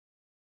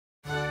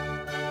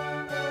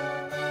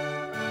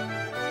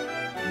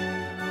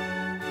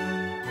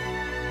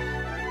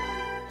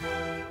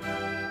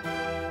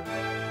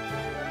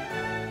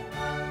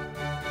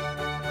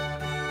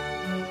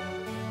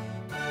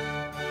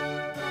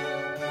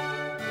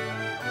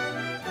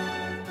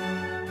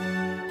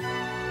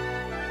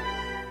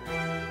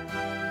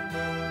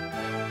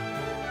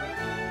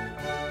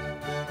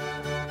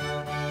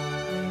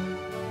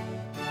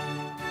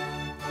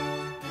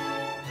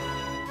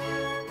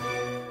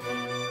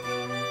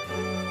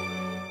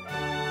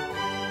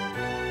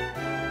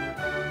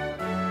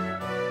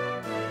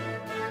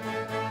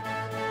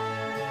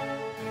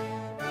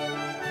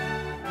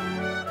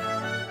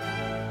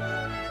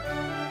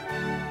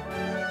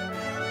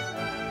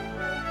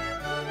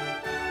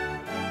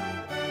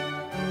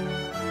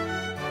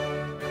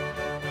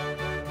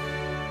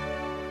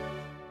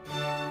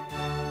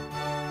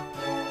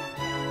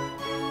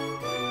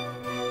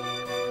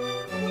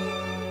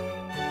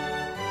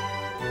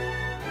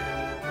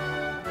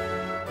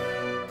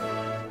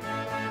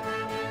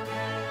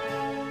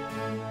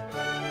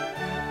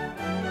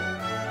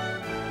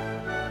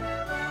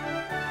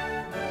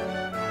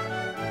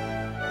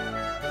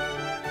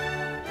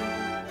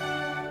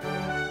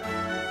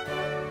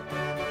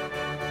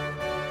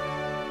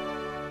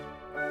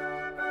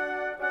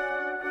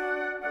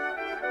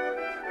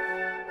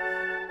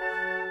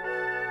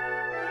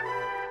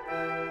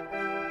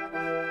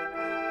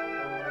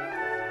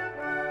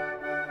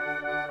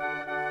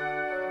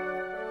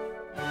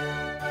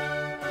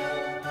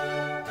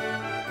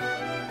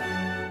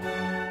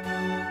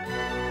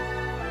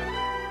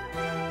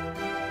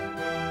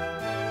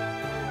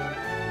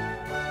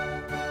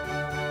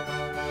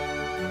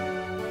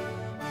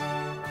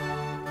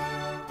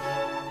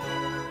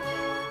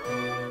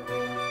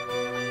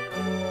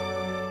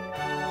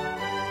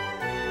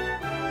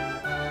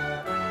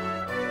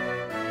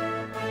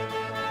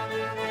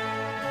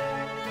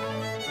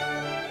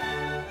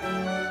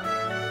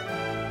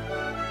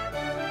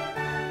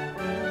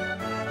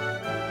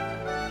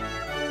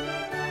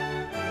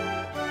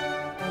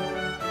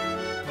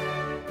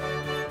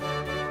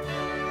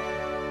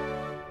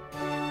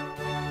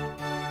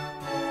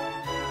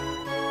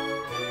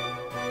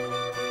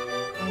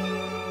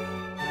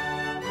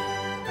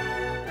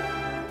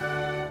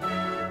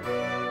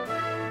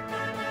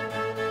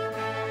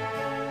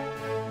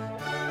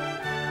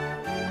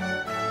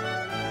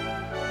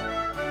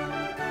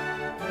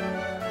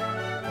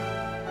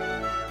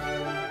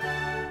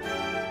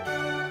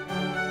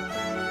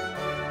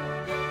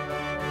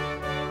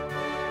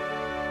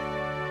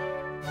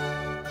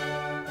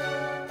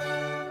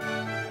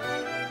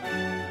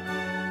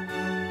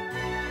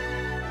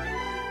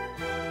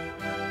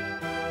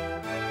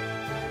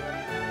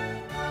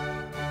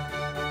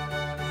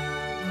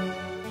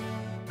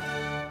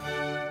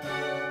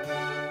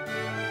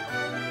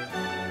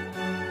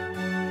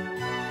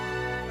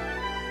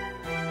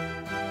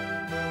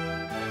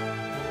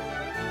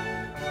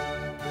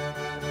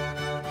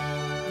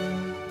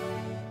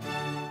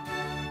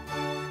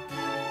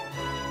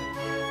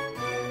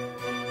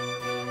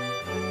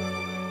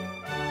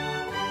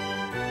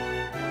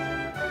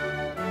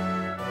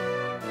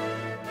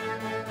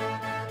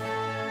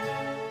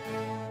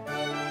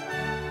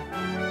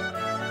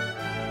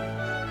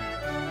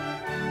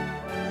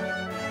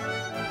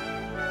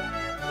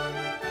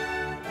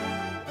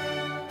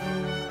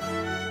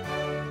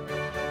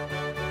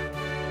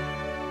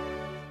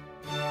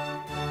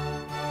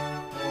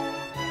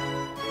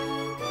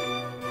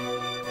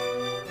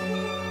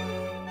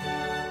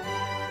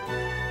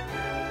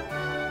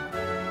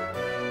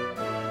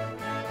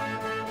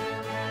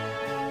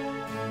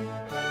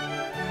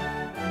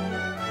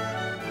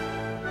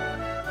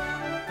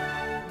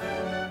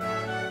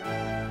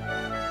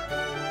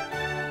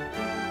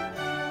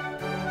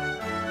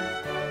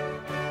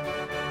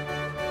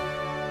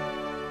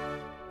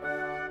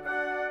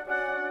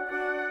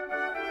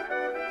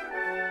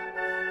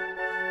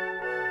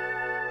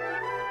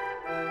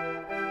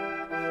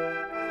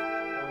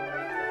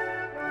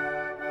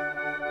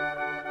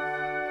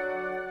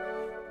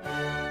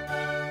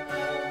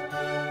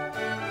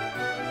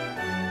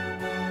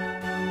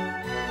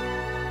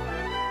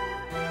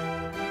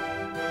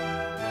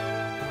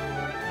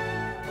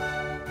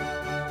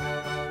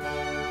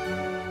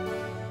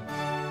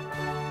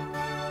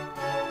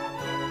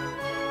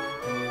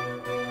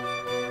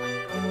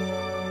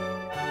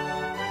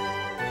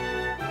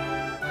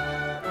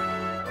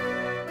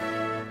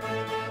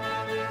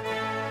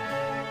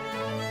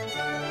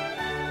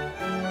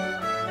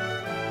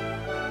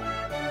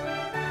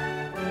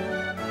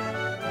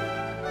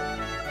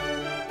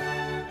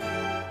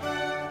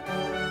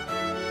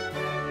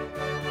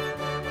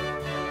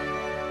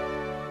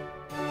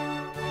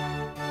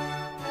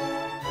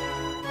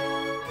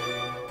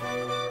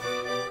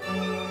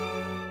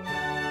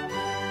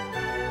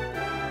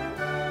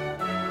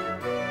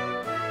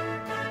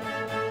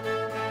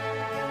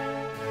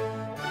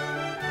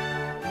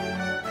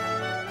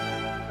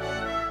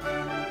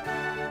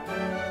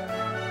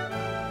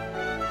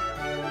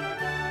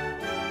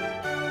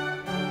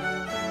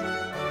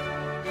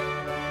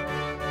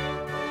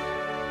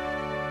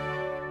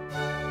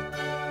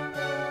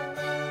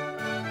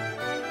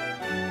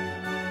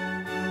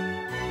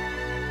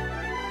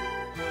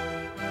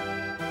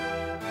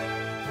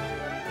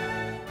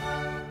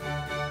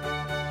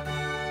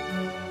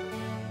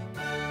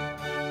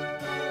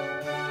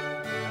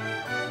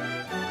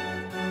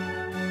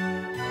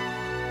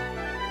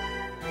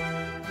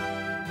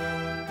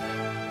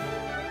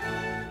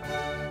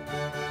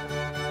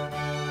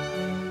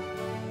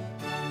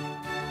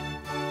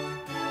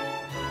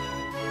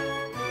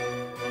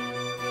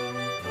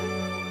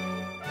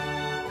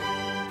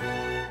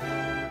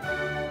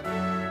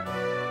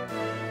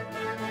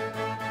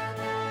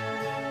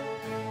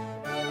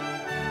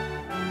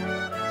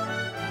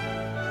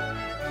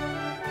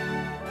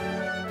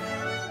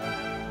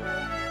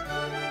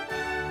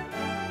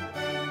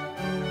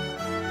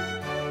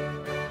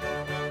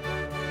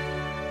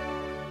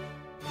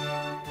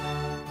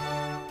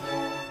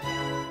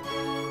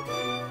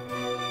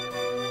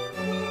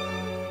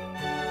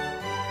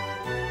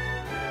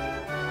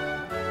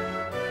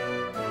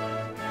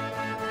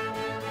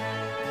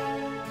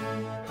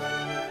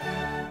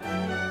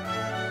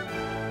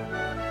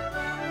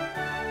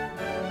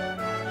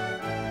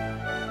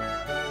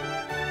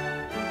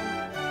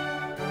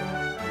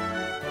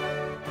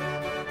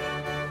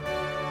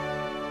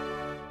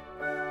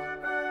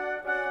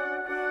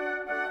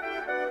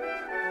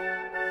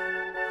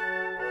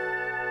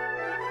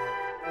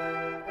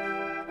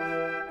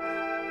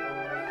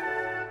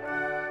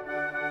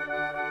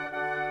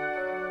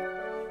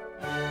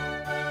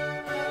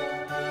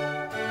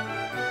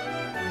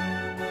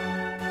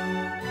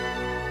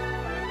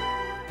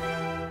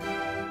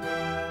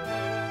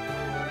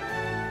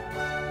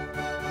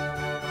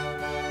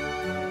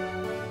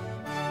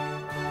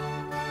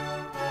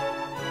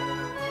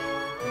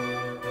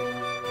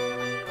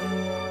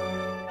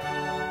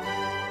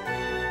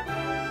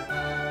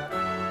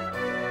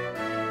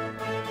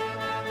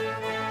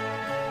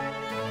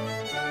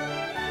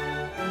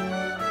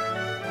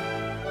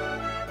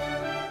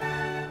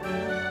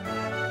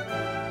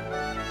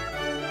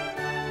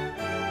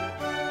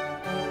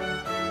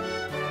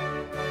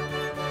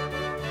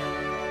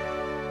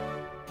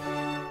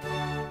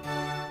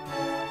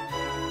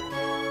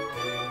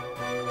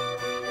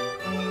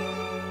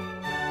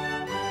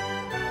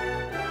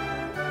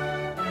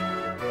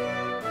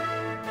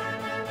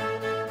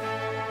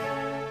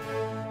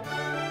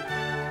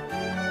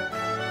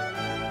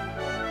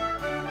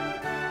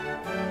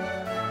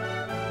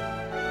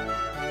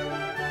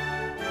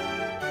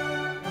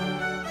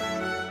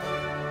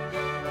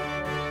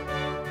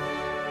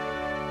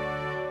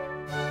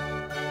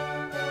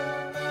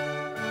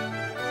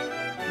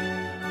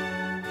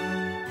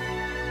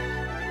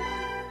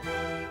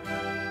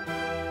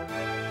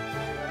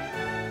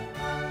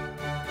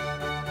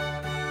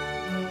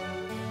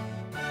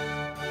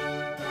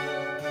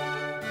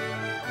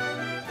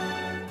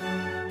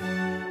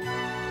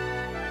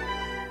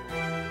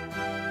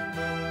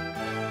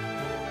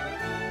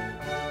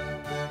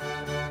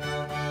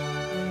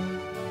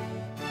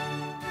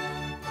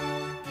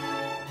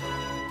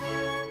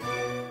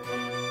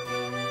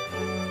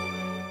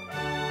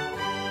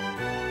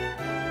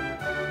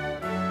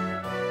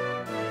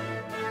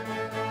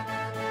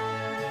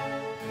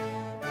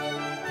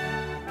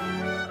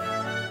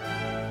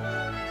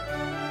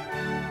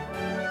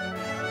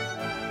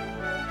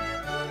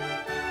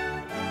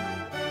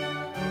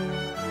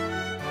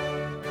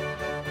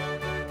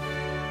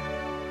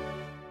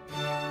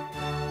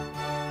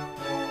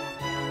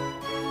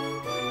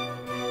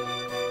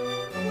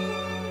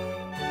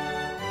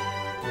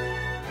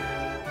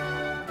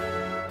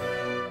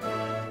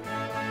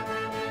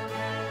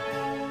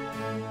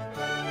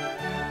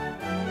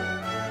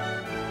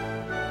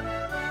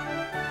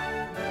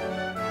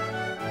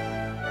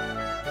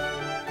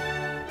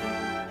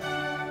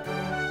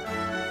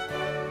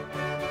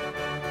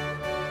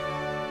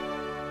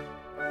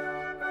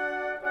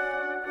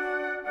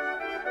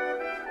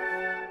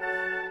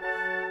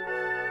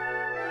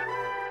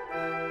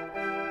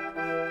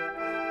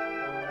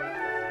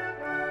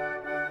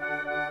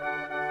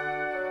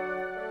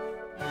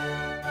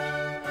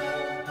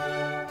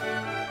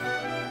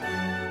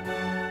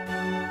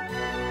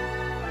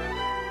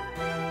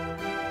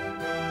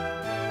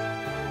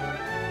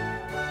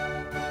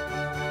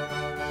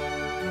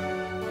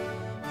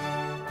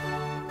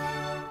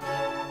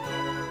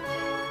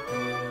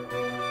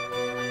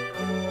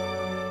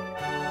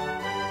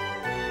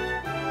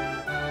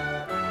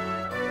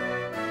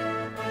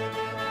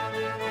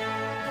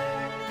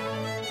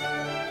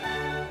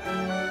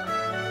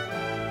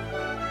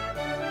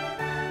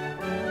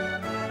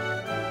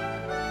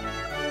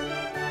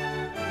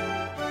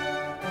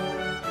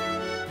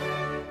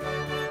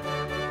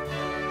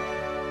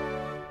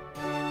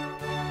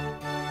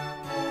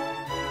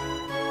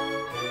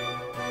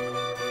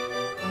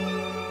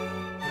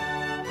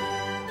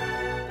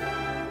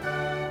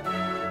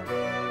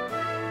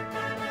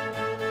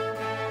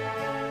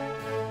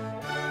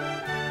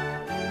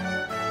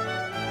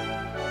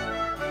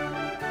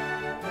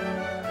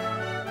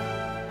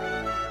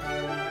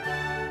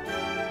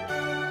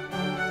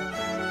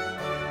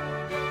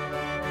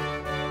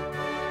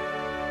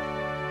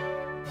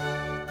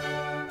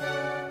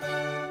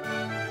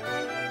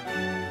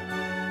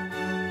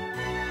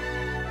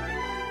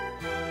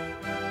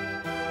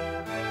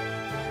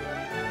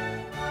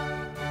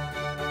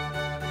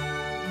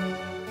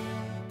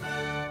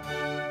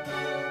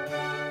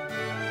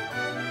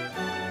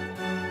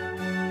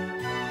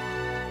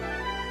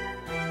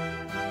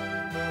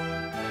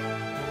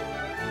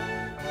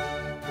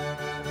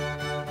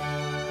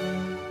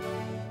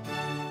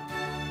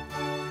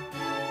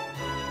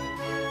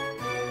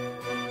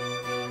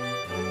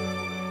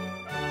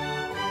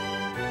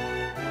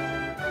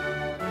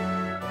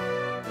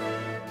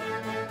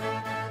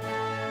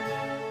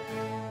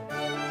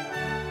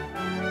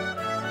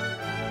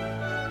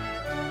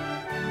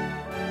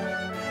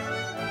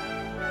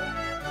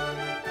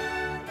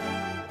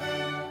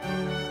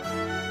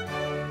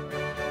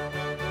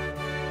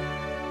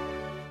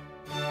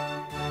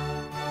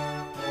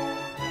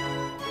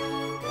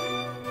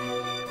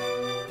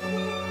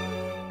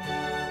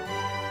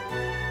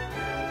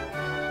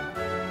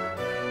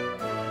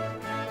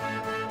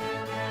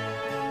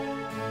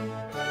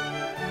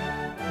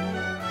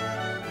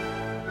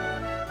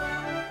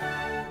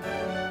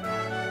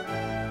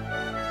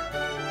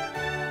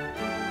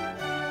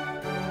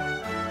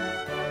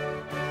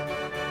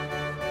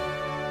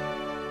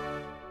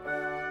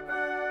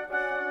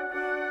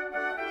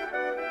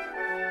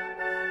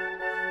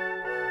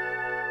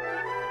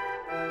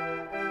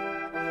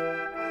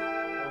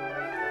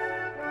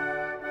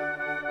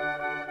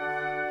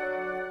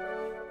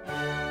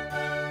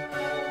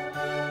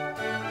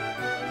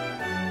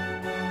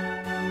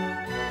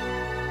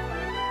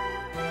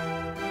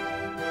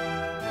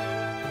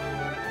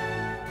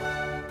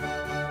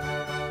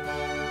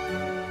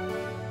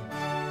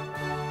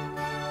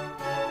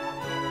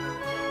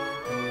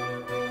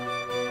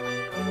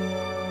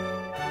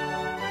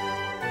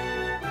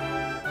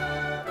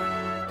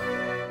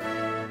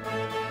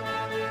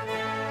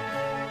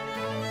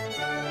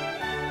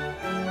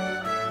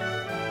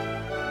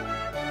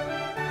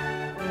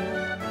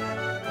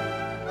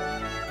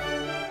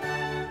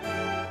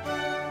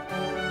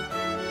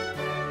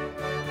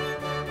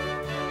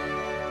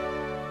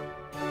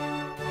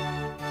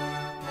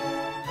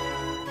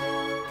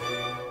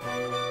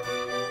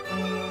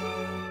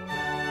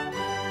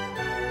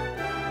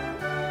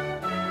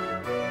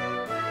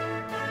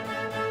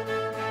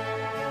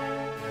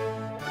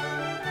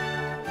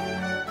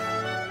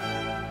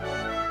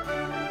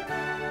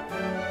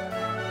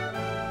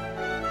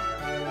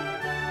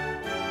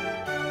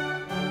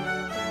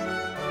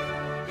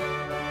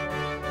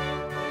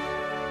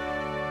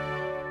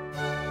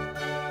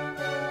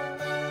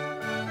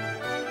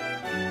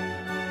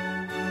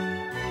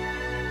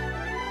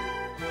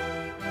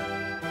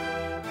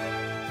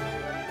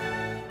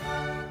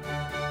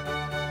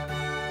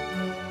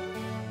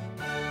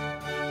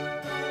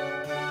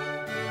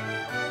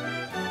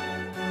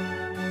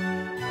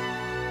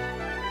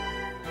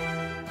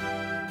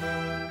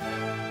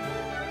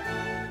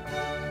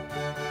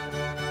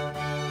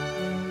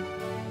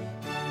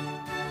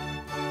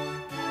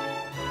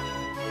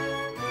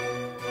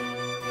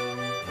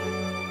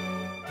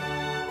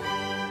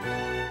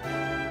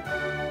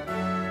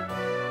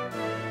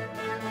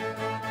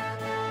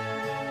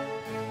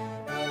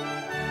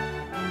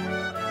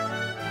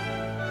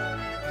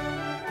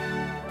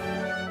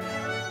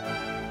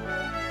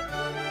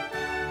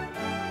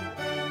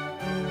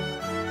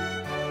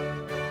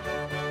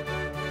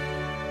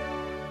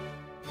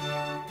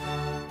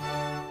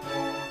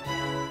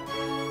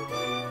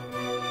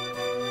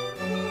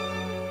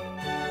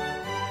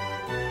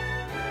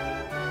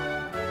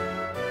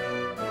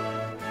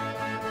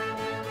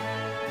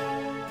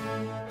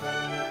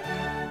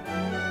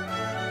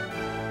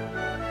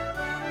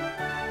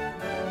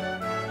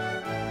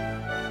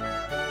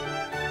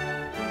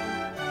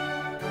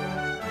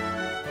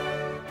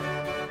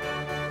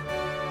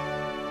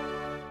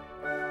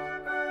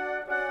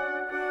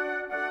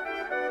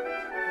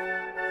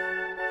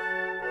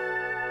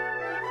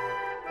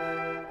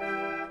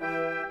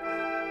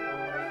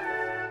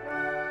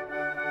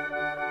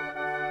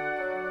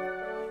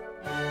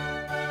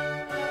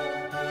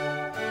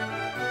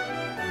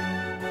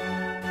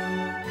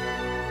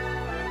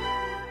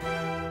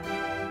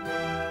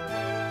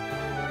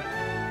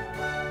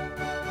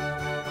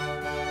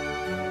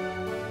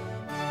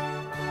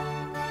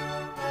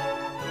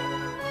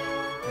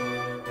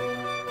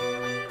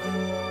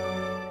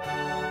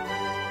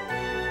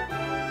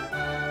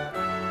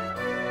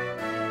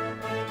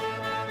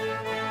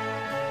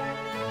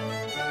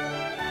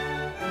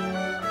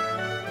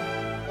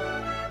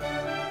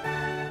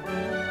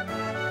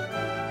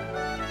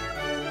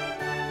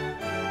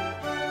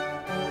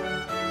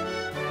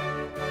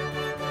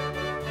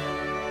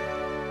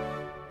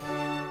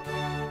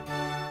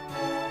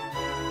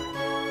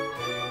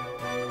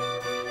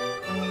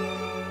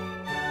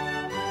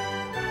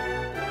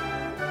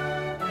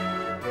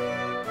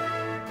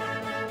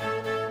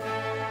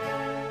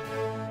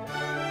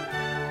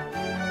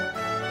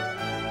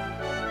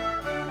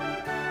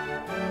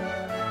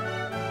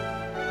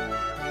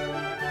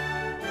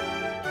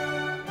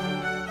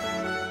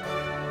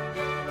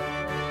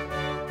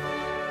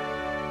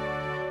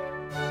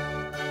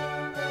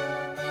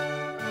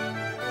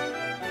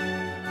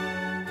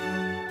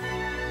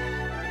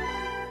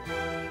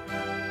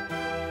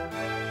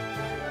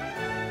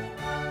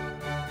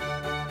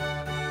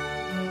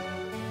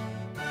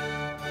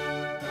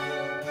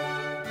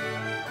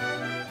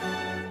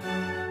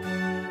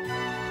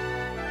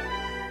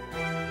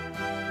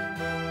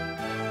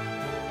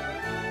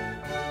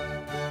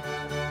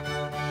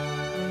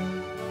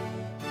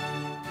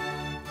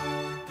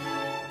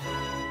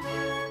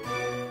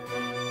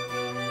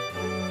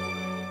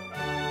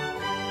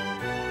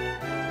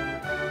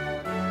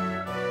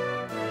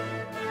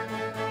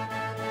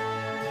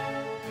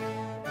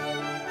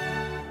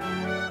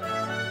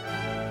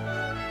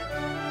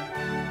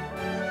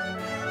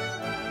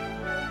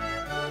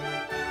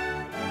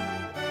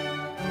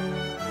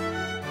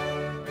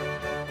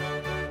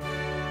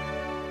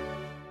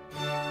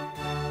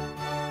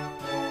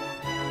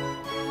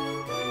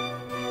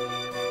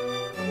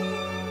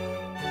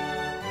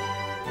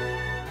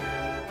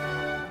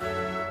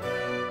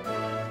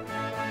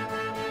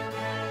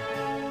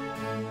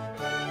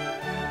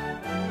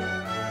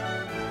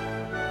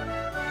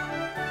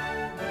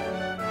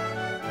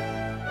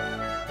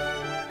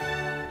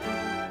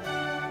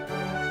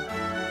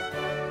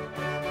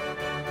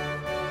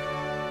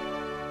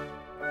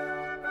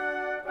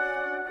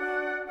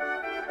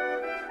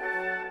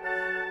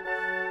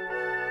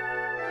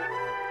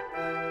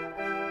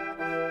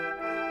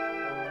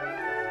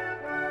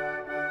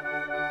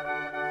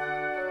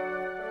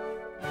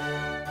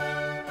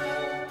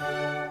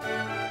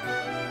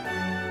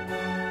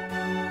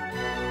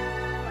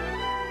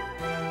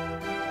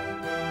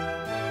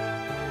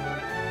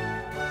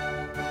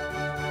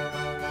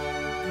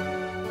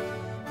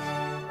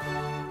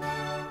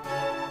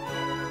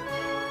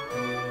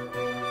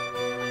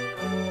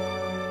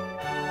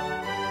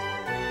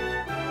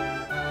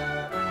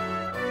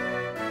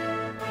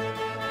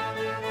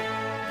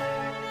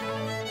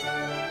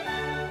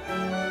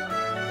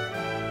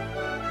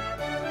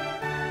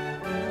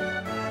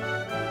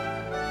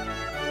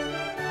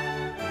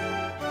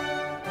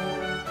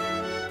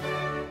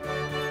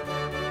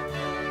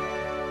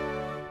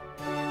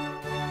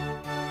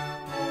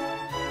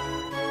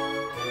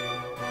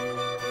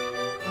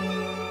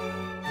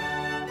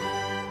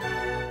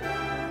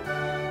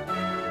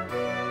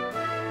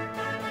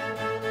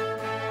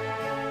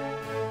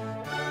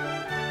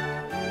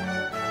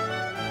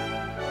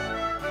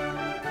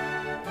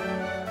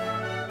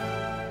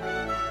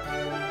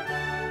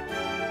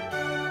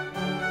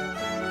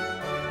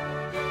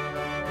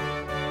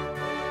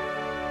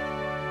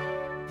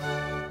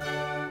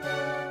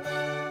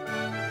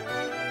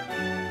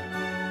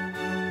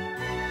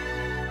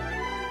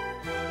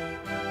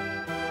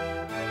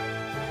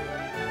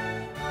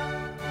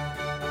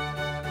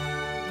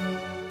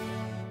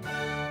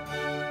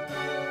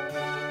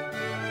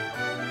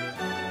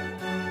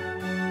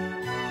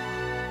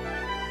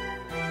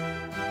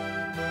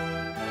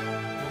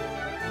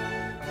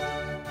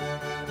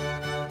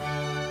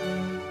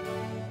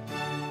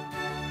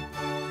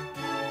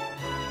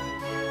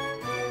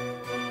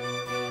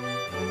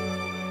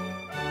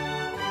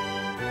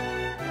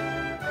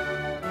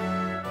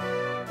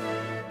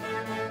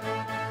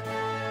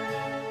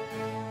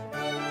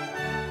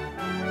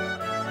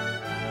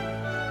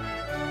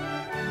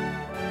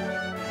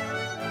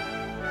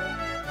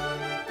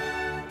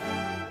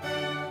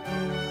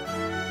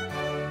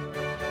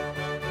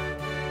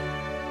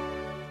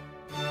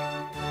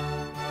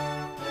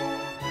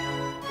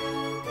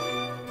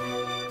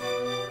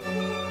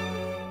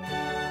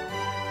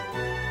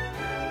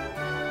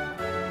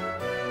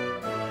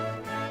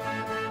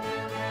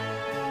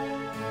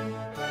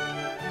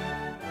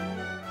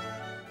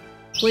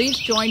 Please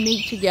join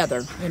me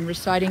together in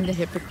reciting the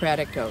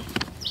Hippocratic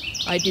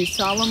Oath. I do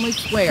solemnly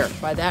swear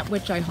by that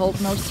which I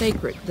hold most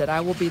sacred that I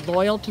will be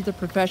loyal to the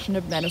profession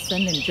of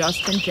medicine and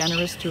just and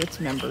generous to its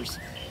members,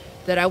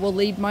 that I will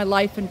lead my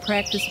life and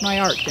practice my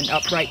art in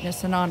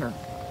uprightness and honor,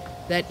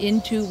 that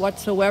into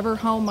whatsoever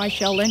home I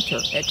shall enter,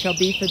 it shall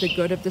be for the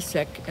good of the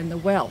sick and the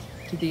well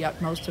to the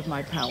utmost of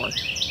my power,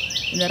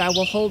 and that I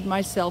will hold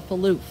myself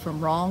aloof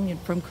from wrong and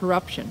from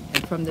corruption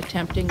and from the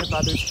tempting of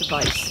others to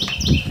vice,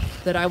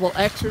 that I will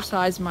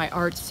exercise my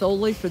art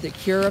solely for the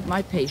cure of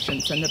my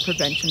patients and the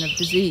prevention of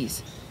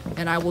disease,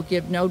 and I will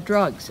give no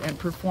drugs and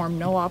perform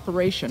no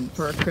operation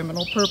for a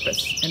criminal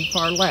purpose, and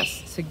far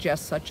less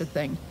suggest such a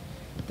thing,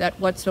 that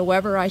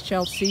whatsoever I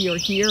shall see or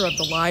hear of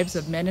the lives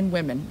of men and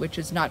women which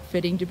is not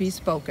fitting to be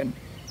spoken,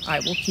 I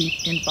will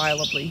keep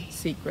inviolably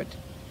secret.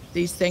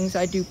 These things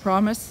I do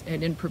promise,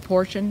 and in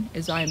proportion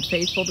as I am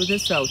faithful to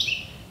this oath,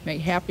 may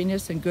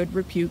happiness and good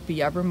repute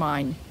be ever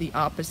mine, the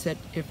opposite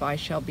if I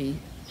shall be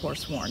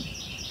forsworn.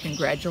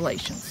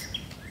 Congratulations.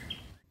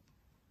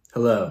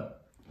 Hello.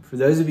 For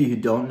those of you who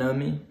don't know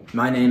me,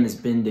 my name is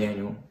Ben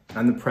Daniel.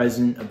 I'm the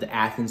president of the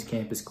Athens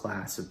campus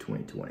class of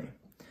 2020.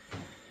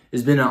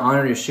 It's been an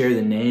honor to share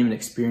the name and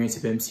experience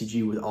of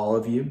MCG with all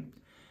of you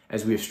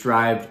as we have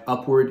strived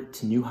upward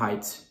to new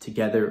heights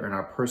together in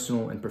our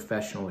personal and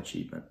professional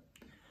achievement.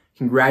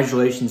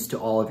 Congratulations to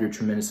all of your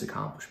tremendous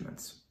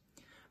accomplishments.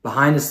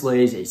 Behind us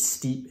lays a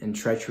steep and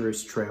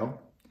treacherous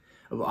trail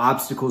of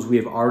obstacles we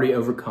have already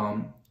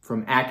overcome,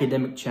 from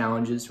academic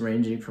challenges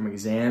ranging from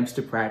exams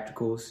to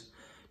practicals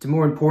to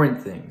more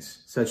important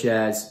things such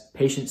as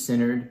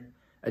patient-centered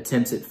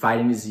attempts at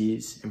fighting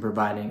disease and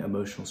providing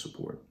emotional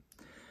support.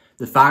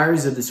 The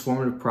fires of this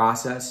formative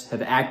process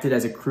have acted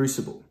as a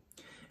crucible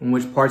in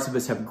which parts of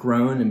us have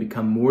grown and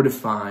become more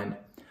defined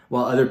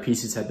while other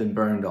pieces have been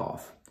burned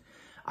off.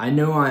 I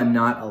know I am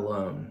not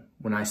alone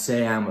when I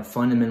say I am a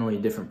fundamentally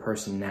different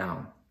person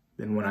now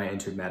than when I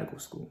entered medical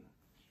school.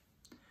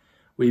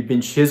 We've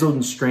been chiseled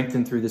and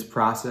strengthened through this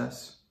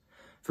process,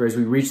 for as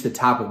we reach the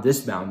top of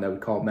this mountain that we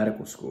call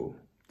medical school,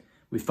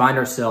 we find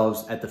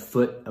ourselves at the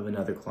foot of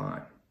another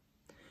climb.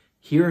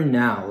 Here and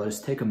now, let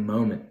us take a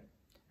moment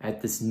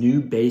at this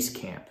new base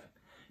camp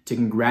to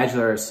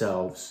congratulate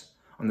ourselves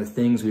on the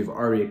things we've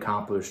already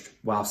accomplished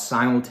while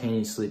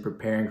simultaneously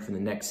preparing for the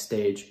next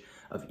stage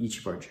of each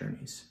of our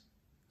journeys.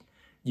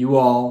 You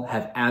all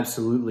have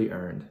absolutely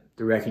earned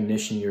the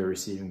recognition you are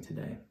receiving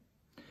today.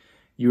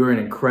 You are an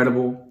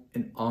incredible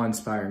and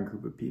awe-inspiring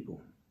group of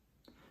people.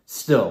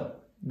 Still,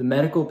 the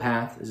medical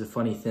path is a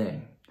funny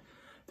thing.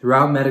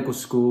 Throughout medical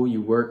school,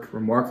 you work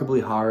remarkably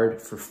hard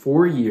for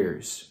 4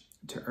 years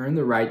to earn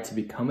the right to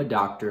become a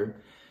doctor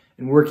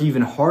and work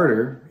even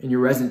harder in your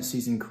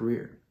residencies and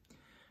career.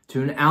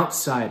 To an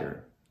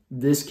outsider,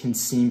 this can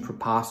seem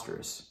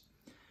preposterous,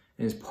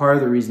 and is part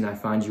of the reason I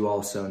find you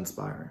all so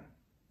inspiring.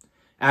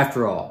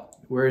 After all,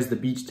 where is the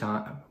beach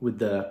time with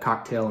the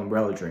cocktail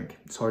umbrella drink?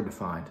 It's hard to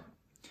find.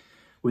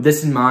 With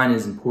this in mind, it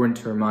is important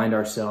to remind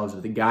ourselves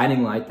of the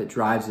guiding light that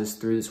drives us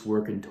through this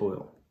work and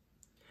toil,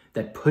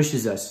 that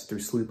pushes us through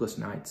sleepless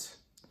nights,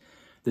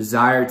 the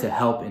desire to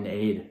help and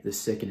aid the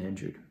sick and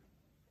injured.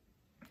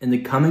 In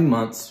the coming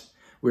months,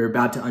 we're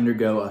about to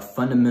undergo a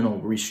fundamental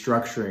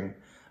restructuring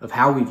of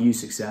how we view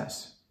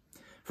success.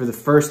 For the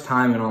first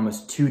time in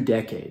almost 2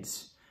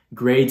 decades,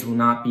 grades will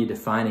not be a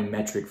defining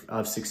metric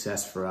of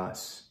success for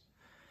us.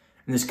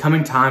 In this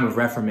coming time of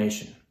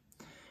reformation,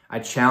 I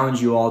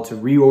challenge you all to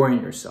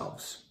reorient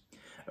yourselves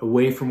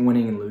away from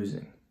winning and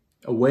losing,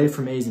 away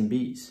from A's and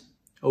B's,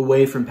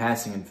 away from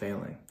passing and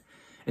failing,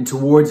 and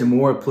towards a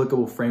more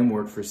applicable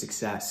framework for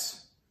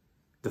success.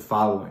 The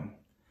following: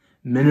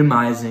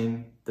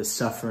 minimizing the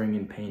suffering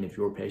and pain of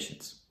your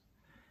patients.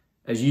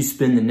 As you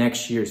spend the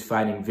next years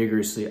fighting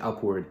vigorously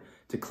upward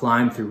to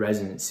climb through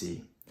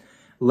residency,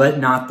 let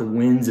not the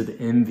winds of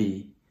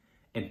envy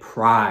and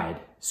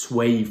pride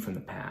sway you from the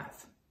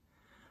path.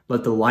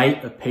 Let the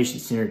light of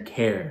patient-centered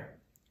care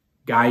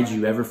guide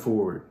you ever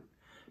forward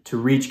to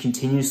reach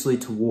continuously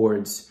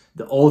towards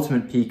the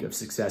ultimate peak of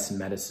success in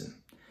medicine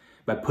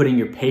by putting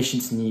your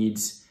patient's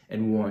needs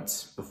and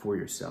wants before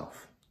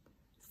yourself.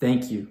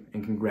 Thank you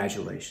and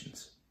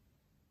congratulations.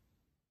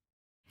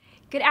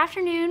 Good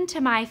afternoon to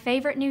my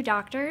favorite new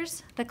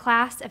doctors, the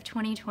class of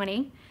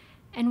 2020,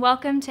 and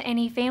welcome to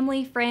any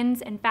family,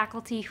 friends, and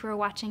faculty who are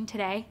watching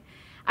today.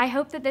 I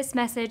hope that this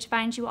message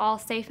finds you all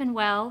safe and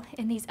well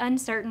in these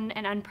uncertain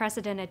and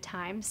unprecedented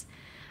times.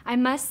 I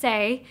must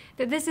say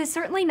that this is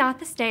certainly not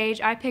the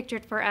stage I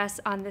pictured for us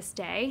on this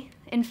day.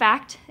 In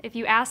fact, if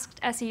you asked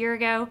us a year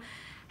ago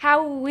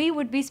how we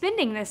would be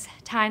spending this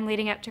time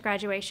leading up to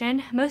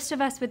graduation, most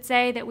of us would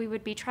say that we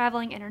would be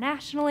traveling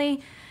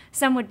internationally,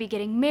 some would be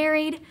getting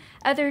married,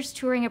 others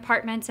touring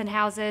apartments and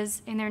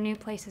houses in their new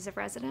places of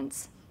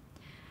residence.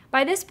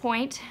 By this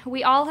point,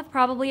 we all have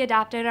probably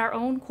adopted our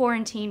own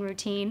quarantine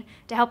routine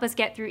to help us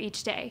get through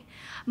each day.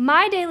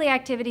 My daily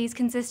activities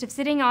consist of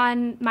sitting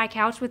on my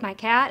couch with my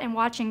cat and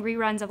watching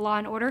reruns of Law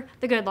 & Order,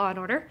 The Good Law &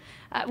 Order,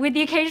 with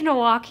the occasional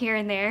walk here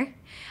and there.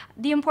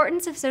 The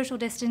importance of social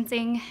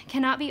distancing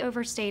cannot be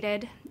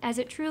overstated, as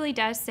it truly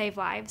does save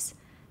lives.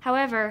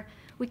 However,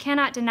 we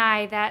cannot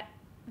deny that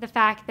the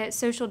fact that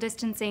social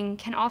distancing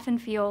can often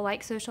feel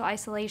like social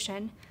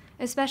isolation,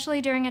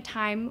 especially during a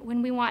time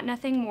when we want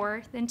nothing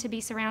more than to be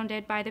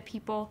surrounded by the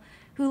people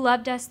who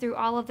loved us through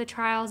all of the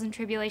trials and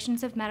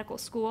tribulations of medical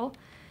school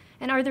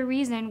and are the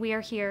reason we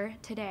are here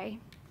today.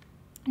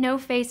 No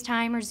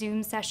FaceTime or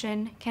Zoom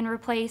session can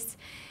replace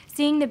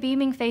seeing the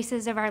beaming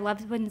faces of our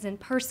loved ones in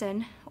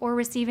person or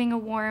receiving a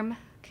warm,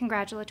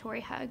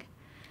 congratulatory hug.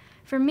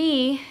 For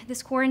me,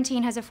 this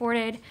quarantine has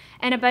afforded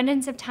an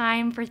abundance of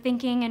time for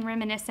thinking and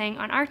reminiscing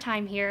on our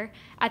time here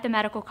at the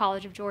Medical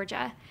College of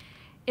Georgia.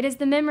 It is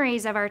the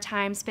memories of our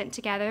time spent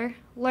together,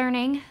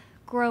 learning,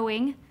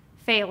 growing,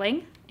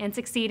 failing, and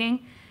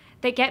succeeding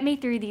that get me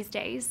through these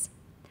days.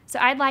 So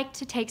I'd like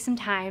to take some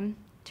time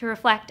to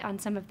reflect on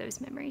some of those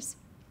memories.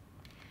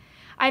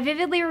 I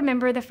vividly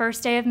remember the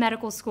first day of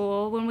medical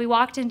school when we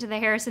walked into the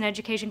Harrison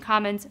Education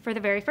Commons for the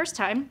very first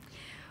time.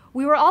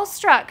 We were all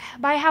struck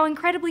by how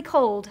incredibly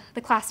cold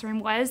the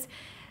classroom was,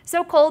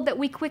 so cold that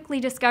we quickly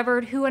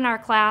discovered who in our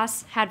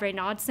class had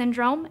Raynaud's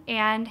syndrome,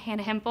 and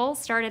Hannah Hempel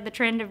started the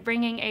trend of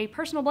bringing a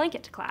personal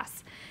blanket to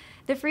class.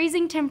 The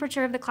freezing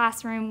temperature of the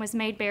classroom was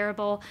made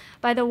bearable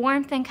by the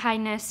warmth and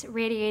kindness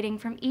radiating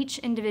from each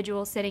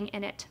individual sitting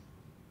in it.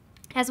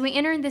 As we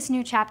entered this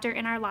new chapter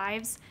in our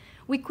lives,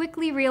 we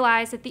quickly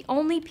realized that the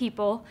only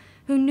people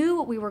who knew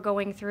what we were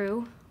going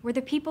through were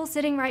the people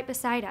sitting right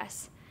beside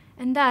us,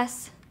 and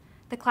thus,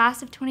 the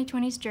class of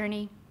 2020's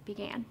journey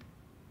began.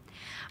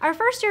 Our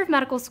first year of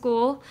medical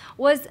school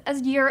was a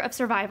year of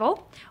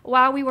survival.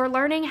 While we were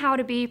learning how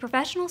to be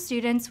professional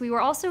students, we were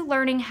also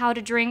learning how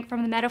to drink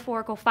from the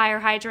metaphorical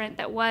fire hydrant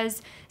that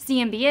was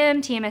CMBM,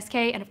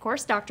 TMSK, and of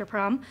course, Dr.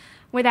 Prom,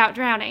 without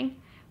drowning.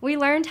 We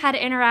learned how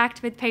to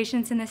interact with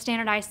patients in the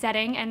standardized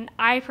setting, and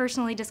I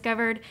personally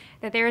discovered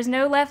that there is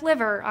no left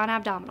liver on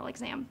abdominal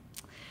exam.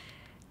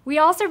 We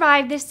all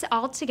survived this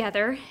all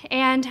together,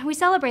 and we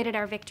celebrated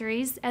our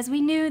victories as we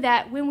knew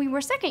that when we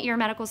were second-year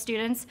medical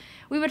students,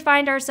 we would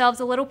find ourselves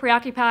a little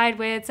preoccupied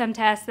with some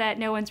tests that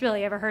no one's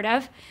really ever heard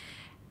of.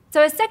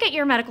 So as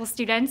second-year medical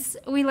students,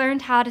 we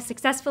learned how to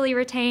successfully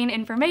retain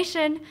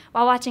information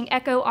while watching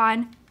Echo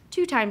on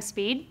 2x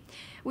speed.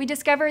 We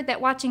discovered that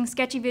watching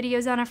sketchy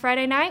videos on a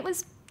Friday night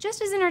was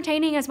just as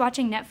entertaining as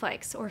watching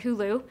Netflix or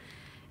Hulu.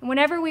 And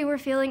whenever we were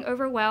feeling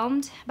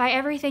overwhelmed by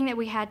everything that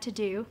we had to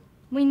do,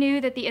 we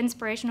knew that the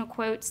inspirational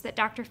quotes that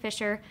Dr.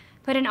 Fisher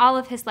put in all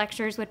of his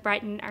lectures would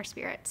brighten our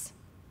spirits.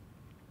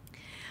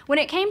 When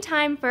it came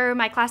time for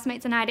my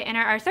classmates and I to enter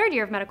our third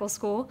year of medical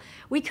school,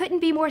 we couldn't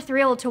be more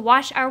thrilled to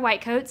wash our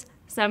white coats,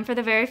 some for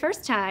the very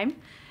first time,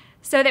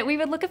 so that we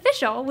would look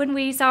official when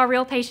we saw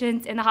real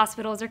patients in the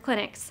hospitals or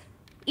clinics.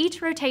 Each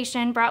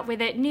rotation brought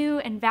with it new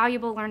and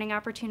valuable learning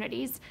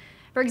opportunities.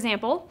 For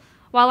example,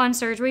 while on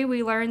surgery,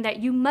 we learned that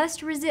you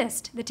must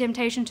resist the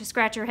temptation to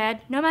scratch your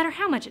head, no matter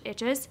how much it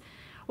itches.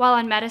 While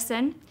on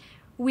medicine,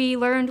 we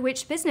learned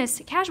which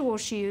business casual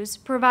shoes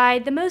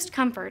provide the most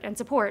comfort and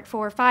support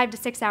for 5 to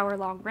 6 hour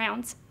long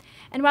rounds.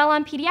 And while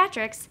on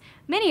pediatrics,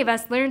 many of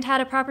us learned how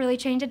to properly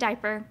change a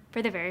diaper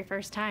for the very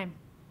first time.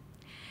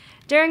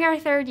 During our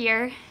third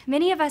year,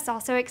 many of us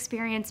also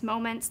experienced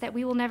moments that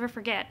we will never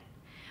forget.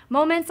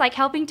 Moments like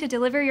helping to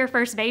deliver your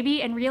first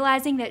baby and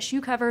realizing that shoe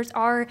covers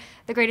are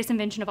the greatest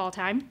invention of all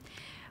time.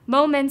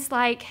 Moments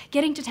like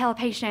getting to tell a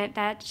patient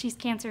that she's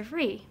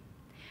cancer-free.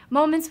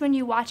 Moments when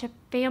you watch a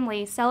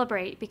family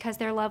celebrate because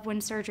their loved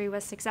one's surgery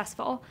was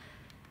successful.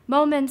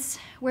 Moments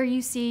where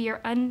you see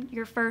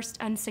your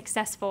first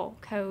unsuccessful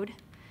code.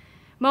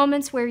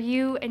 Moments where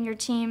you and your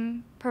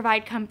team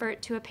provide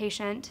comfort to a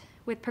patient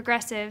with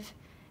progressive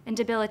and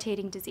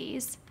debilitating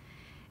disease.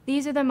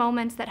 These are the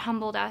moments that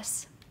humbled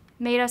us,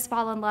 made us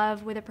fall in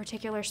love with a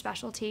particular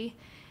specialty,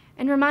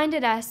 and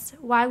reminded us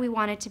why we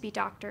wanted to be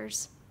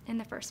doctors in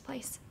the first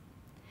place.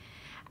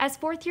 As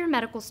fourth-year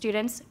medical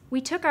students, we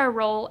took our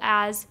role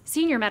as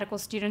senior medical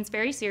students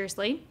very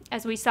seriously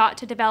as we sought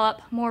to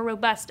develop more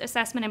robust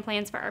assessment and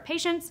plans for our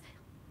patients,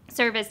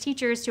 serve as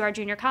teachers to our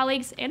junior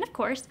colleagues, and of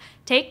course,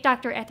 take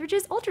Dr.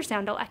 Etheridge's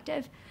ultrasound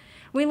elective.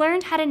 We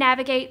learned how to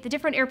navigate the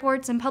different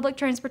airports and public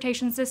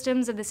transportation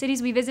systems of the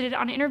cities we visited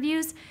on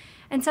interviews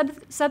and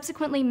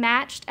subsequently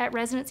matched at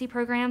residency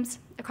programs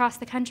across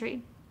the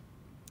country.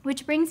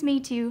 Which brings me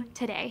to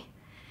today.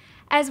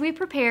 As we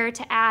prepare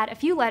to add a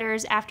few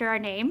letters after our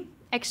name,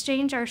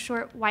 exchange our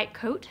short white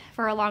coat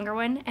for a longer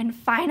one, and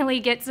finally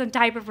get some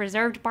type of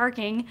reserved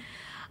parking,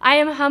 I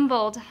am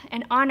humbled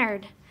and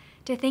honored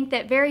to think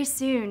that very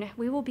soon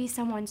we will be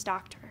someone's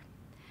doctor.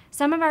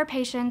 Some of our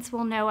patients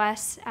will know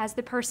us as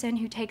the person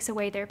who takes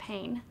away their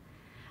pain.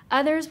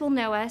 Others will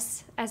know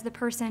us as the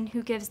person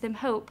who gives them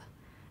hope,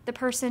 the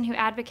person who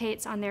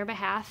advocates on their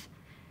behalf,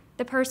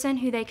 the person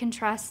who they can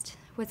trust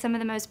with some of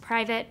the most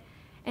private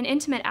and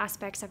intimate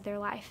aspects of their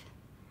life.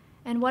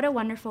 And what a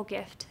wonderful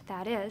gift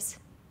that is.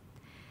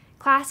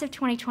 Class of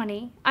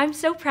 2020, I'm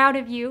so proud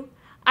of you.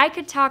 I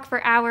could talk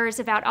for hours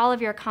about all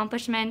of your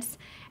accomplishments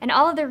and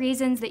all of the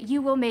reasons that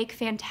you will make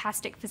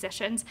fantastic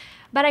physicians,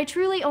 but I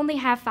truly only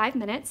have 5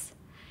 minutes.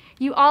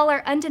 You all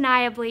are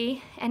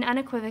undeniably and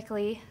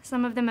unequivocally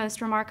some of the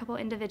most remarkable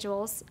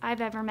individuals I've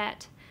ever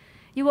met.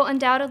 You will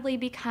undoubtedly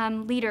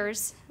become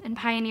leaders and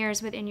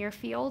pioneers within your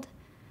field.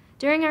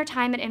 During our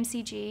time at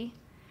MCG,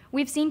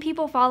 we've seen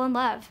people fall in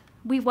love.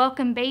 We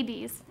welcome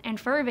babies and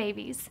fur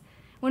babies.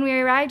 When we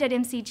arrived at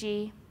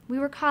MCG, we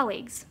were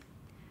colleagues.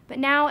 But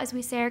now, as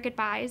we say our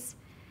goodbyes,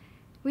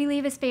 we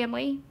leave as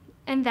family,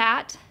 and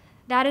that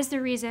is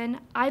the reason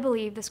I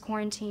believe this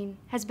quarantine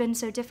has been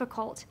so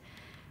difficult,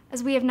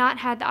 as we have not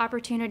had the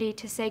opportunity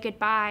to say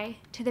goodbye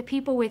to the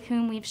people with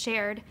whom we've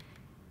shared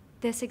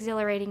this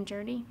exhilarating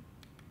journey.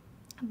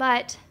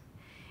 But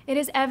it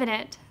is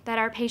evident that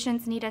our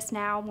patients need us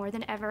now more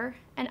than ever,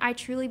 and I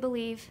truly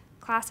believe,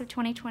 class of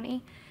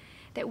 2020,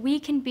 that we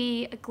can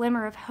be a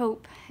glimmer of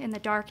hope in the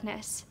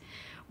darkness.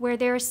 Where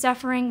there is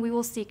suffering, we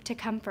will seek to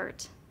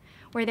comfort.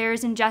 Where there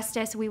is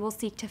injustice, we will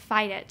seek to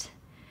fight it.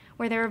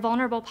 Where there are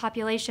vulnerable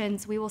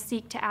populations, we will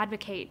seek to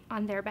advocate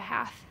on their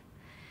behalf.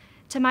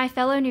 To my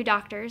fellow new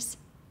doctors,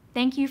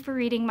 thank you for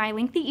reading my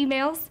lengthy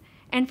emails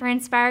and for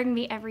inspiring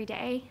me every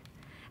day.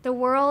 The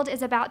world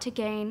is about to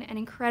gain an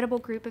incredible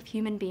group of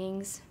human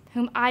beings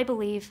whom I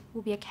believe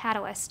will be a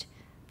catalyst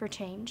for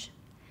change.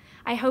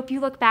 I hope you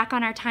look back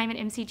on our time at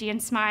MCG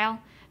and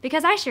smile,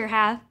 because I sure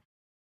have.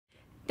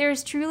 There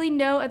is truly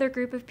no other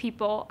group of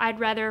people I'd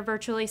rather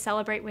virtually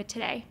celebrate with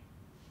today.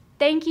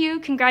 Thank you,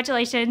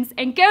 congratulations,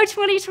 and go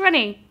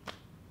 2020!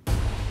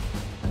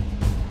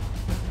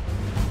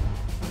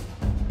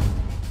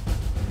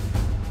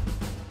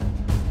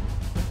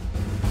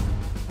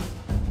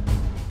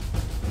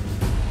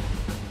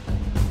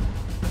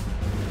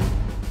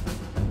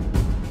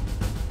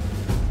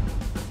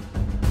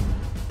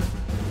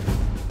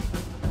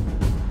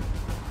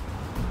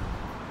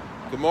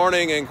 Good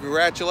morning and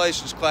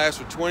congratulations, class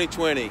of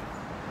 2020.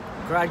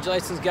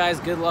 Congratulations, guys.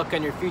 Good luck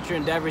on your future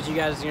endeavors. You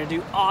guys are going to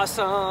do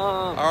awesome.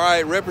 All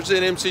right,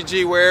 represent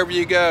MCG wherever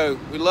you go.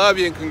 We love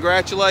you and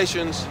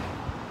congratulations.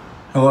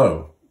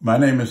 Hello, my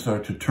name is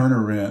Dr. Turner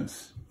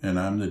Rentz, and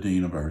I'm the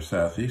Dean of our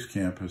Southeast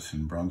campus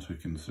in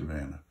Brunswick and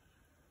Savannah.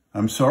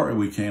 I'm sorry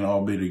we can't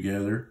all be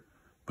together,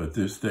 but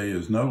this day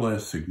is no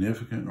less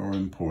significant or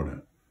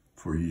important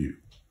for you.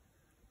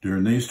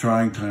 During these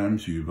trying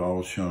times, you've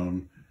all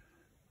shown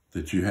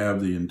that you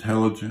have the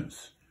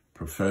intelligence,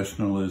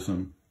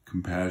 professionalism,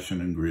 compassion,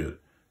 and grit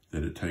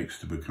that it takes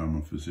to become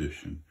a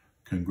physician.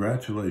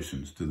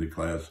 Congratulations to the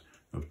class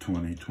of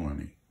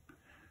 2020.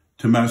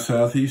 To my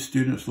Southeast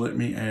students, let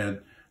me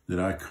add that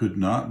I could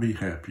not be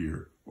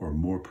happier or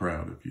more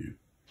proud of you.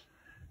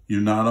 You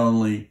not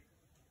only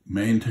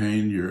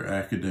maintained your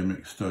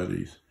academic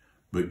studies,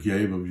 but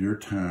gave of your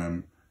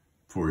time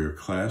for your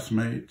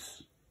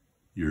classmates,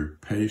 your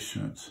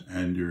patients,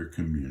 and your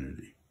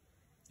community.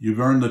 You've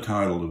earned the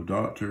title of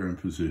doctor and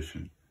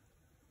physician.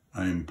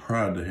 I am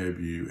proud to have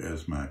you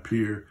as my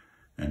peer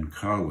and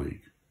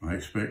colleague. I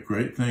expect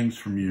great things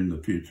from you in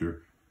the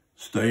future.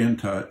 Stay in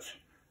touch,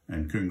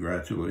 and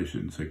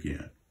congratulations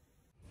again.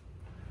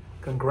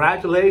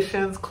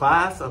 Congratulations,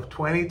 class of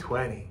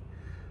 2020.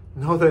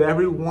 Know that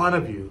every one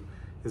of you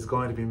is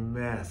going to be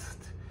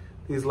missed.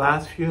 These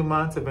last few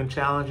months have been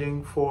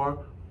challenging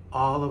for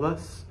all of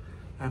us,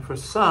 and for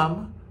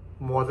some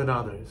more than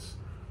others.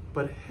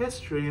 But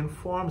history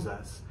informs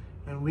us,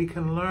 and we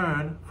can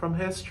learn from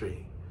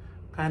history.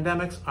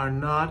 Pandemics are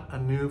not a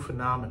new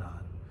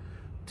phenomenon.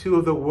 Two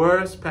of the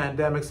worst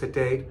pandemics to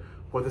date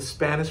were the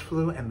Spanish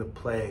flu and the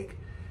plague.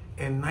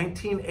 In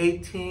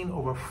 1918,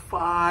 over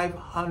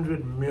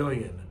 500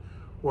 million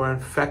were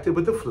infected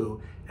with the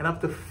flu, and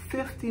up to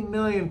 50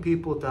 million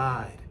people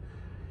died.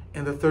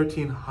 In the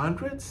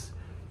 1300s,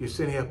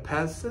 Yersinia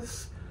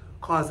pestis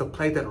caused a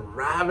plague that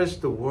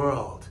ravaged the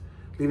world,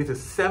 leading to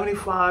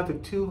 75 to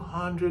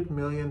 200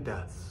 million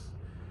deaths.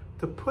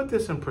 To put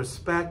this in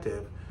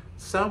perspective,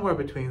 somewhere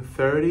between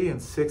 30 and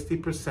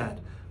 60%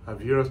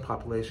 of Europe's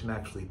population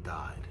actually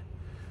died.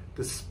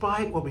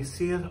 Despite what we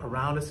see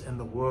around us in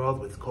the world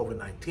with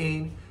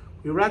COVID-19,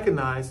 we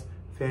recognize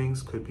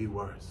things could be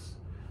worse.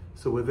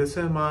 So with this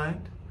in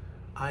mind,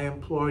 I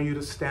implore you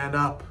to stand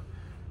up,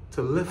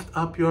 to lift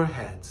up your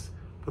heads,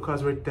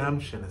 because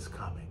redemption is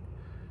coming.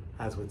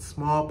 As with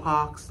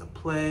smallpox, the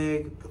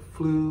plague, the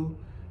flu,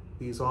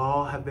 these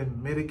all have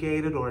been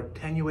mitigated or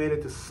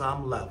attenuated to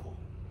some level.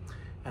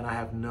 And I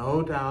have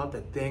no doubt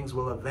that things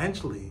will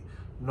eventually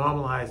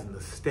normalize in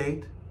the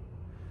state,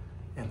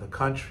 in the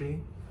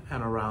country,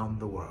 and around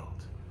the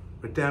world.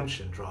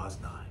 Redemption draws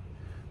nigh.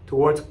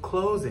 Towards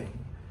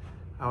closing,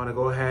 I want to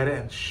go ahead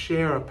and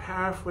share a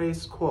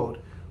paraphrased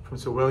quote from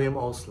Sir William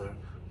Osler,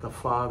 the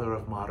father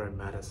of modern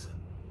medicine.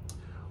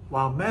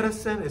 While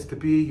medicine is to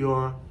be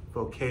your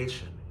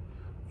vocation,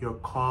 your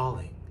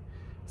calling,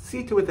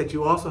 see to it that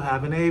you also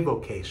have an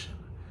avocation,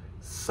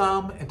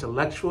 some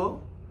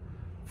intellectual,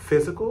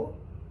 physical,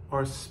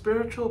 or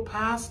spiritual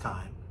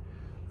pastime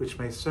which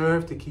may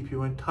serve to keep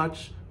you in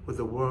touch with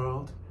the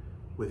world,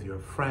 with your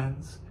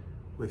friends,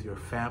 with your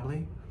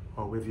family,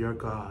 or with your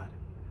God,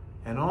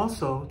 and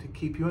also to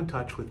keep you in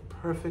touch with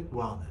perfect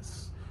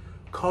wellness.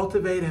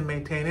 Cultivate and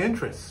maintain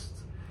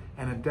interests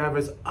and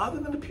endeavors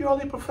other than the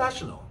purely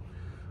professional.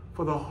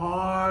 For the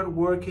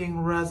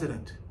hard-working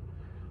resident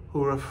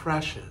who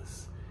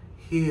refreshes,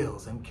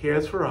 heals, and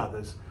cares for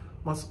others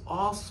must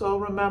also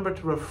remember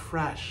to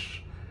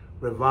refresh,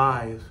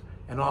 revive,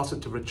 and also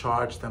to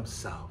recharge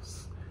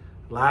themselves.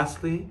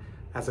 Lastly,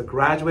 as a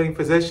graduating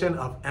physician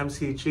of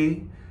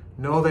MCG,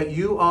 know that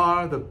you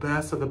are the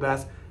best of the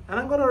best, and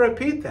I'm going to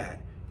repeat that.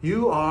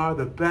 You are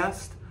the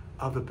best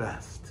of the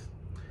best.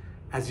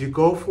 As you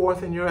go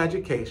forth in your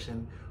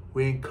education,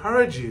 we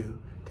encourage you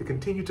to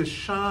continue to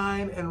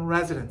shine in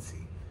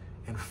residency,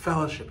 in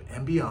fellowship,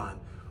 and beyond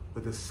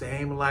with the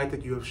same light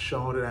that you have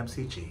shown at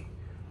MCG.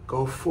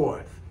 Go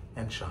forth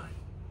and shine.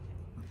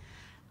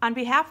 On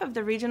behalf of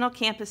the regional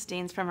campus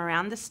deans from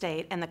around the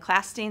state and the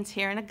class deans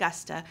here in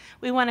Augusta,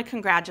 we want to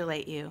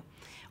congratulate you.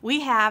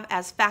 We have,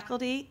 as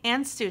faculty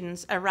and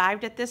students,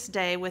 arrived at this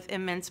day with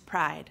immense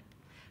pride.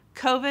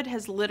 COVID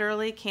has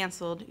literally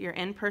canceled your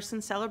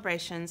in-person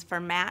celebrations for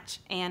match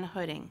and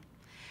hooding.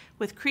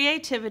 With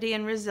creativity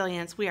and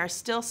resilience, we are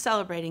still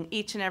celebrating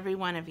each and every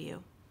one of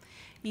you.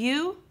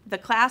 You, the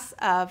class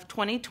of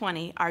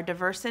 2020, are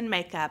diverse in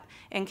makeup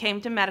and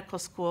came to medical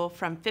school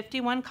from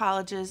 51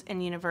 colleges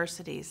and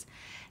universities.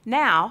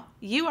 Now,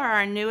 you are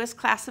our newest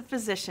class of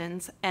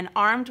physicians, and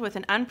armed with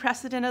an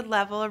unprecedented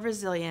level of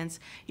resilience,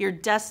 you're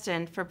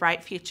destined for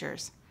bright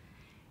futures.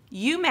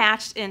 You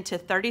matched into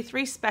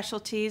 33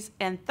 specialties,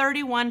 and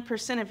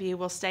 31% of you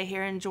will stay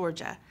here in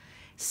Georgia.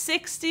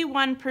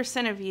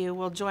 61% of you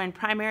will join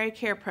primary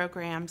care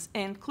programs,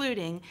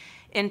 including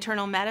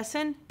internal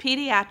medicine,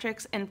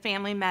 pediatrics, and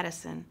family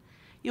medicine.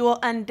 You will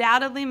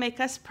undoubtedly make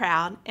us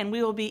proud, and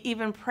we will be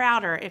even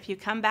prouder if you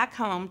come back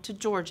home to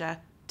Georgia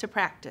to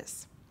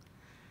practice.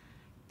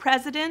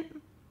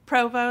 President,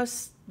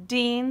 provosts,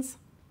 deans,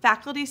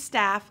 faculty,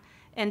 staff,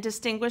 and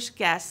distinguished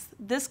guests,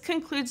 this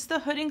concludes the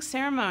hooding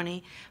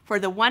ceremony for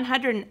the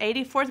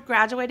 184th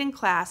graduating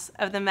class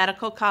of the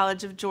Medical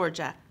College of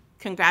Georgia.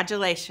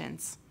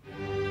 Congratulations.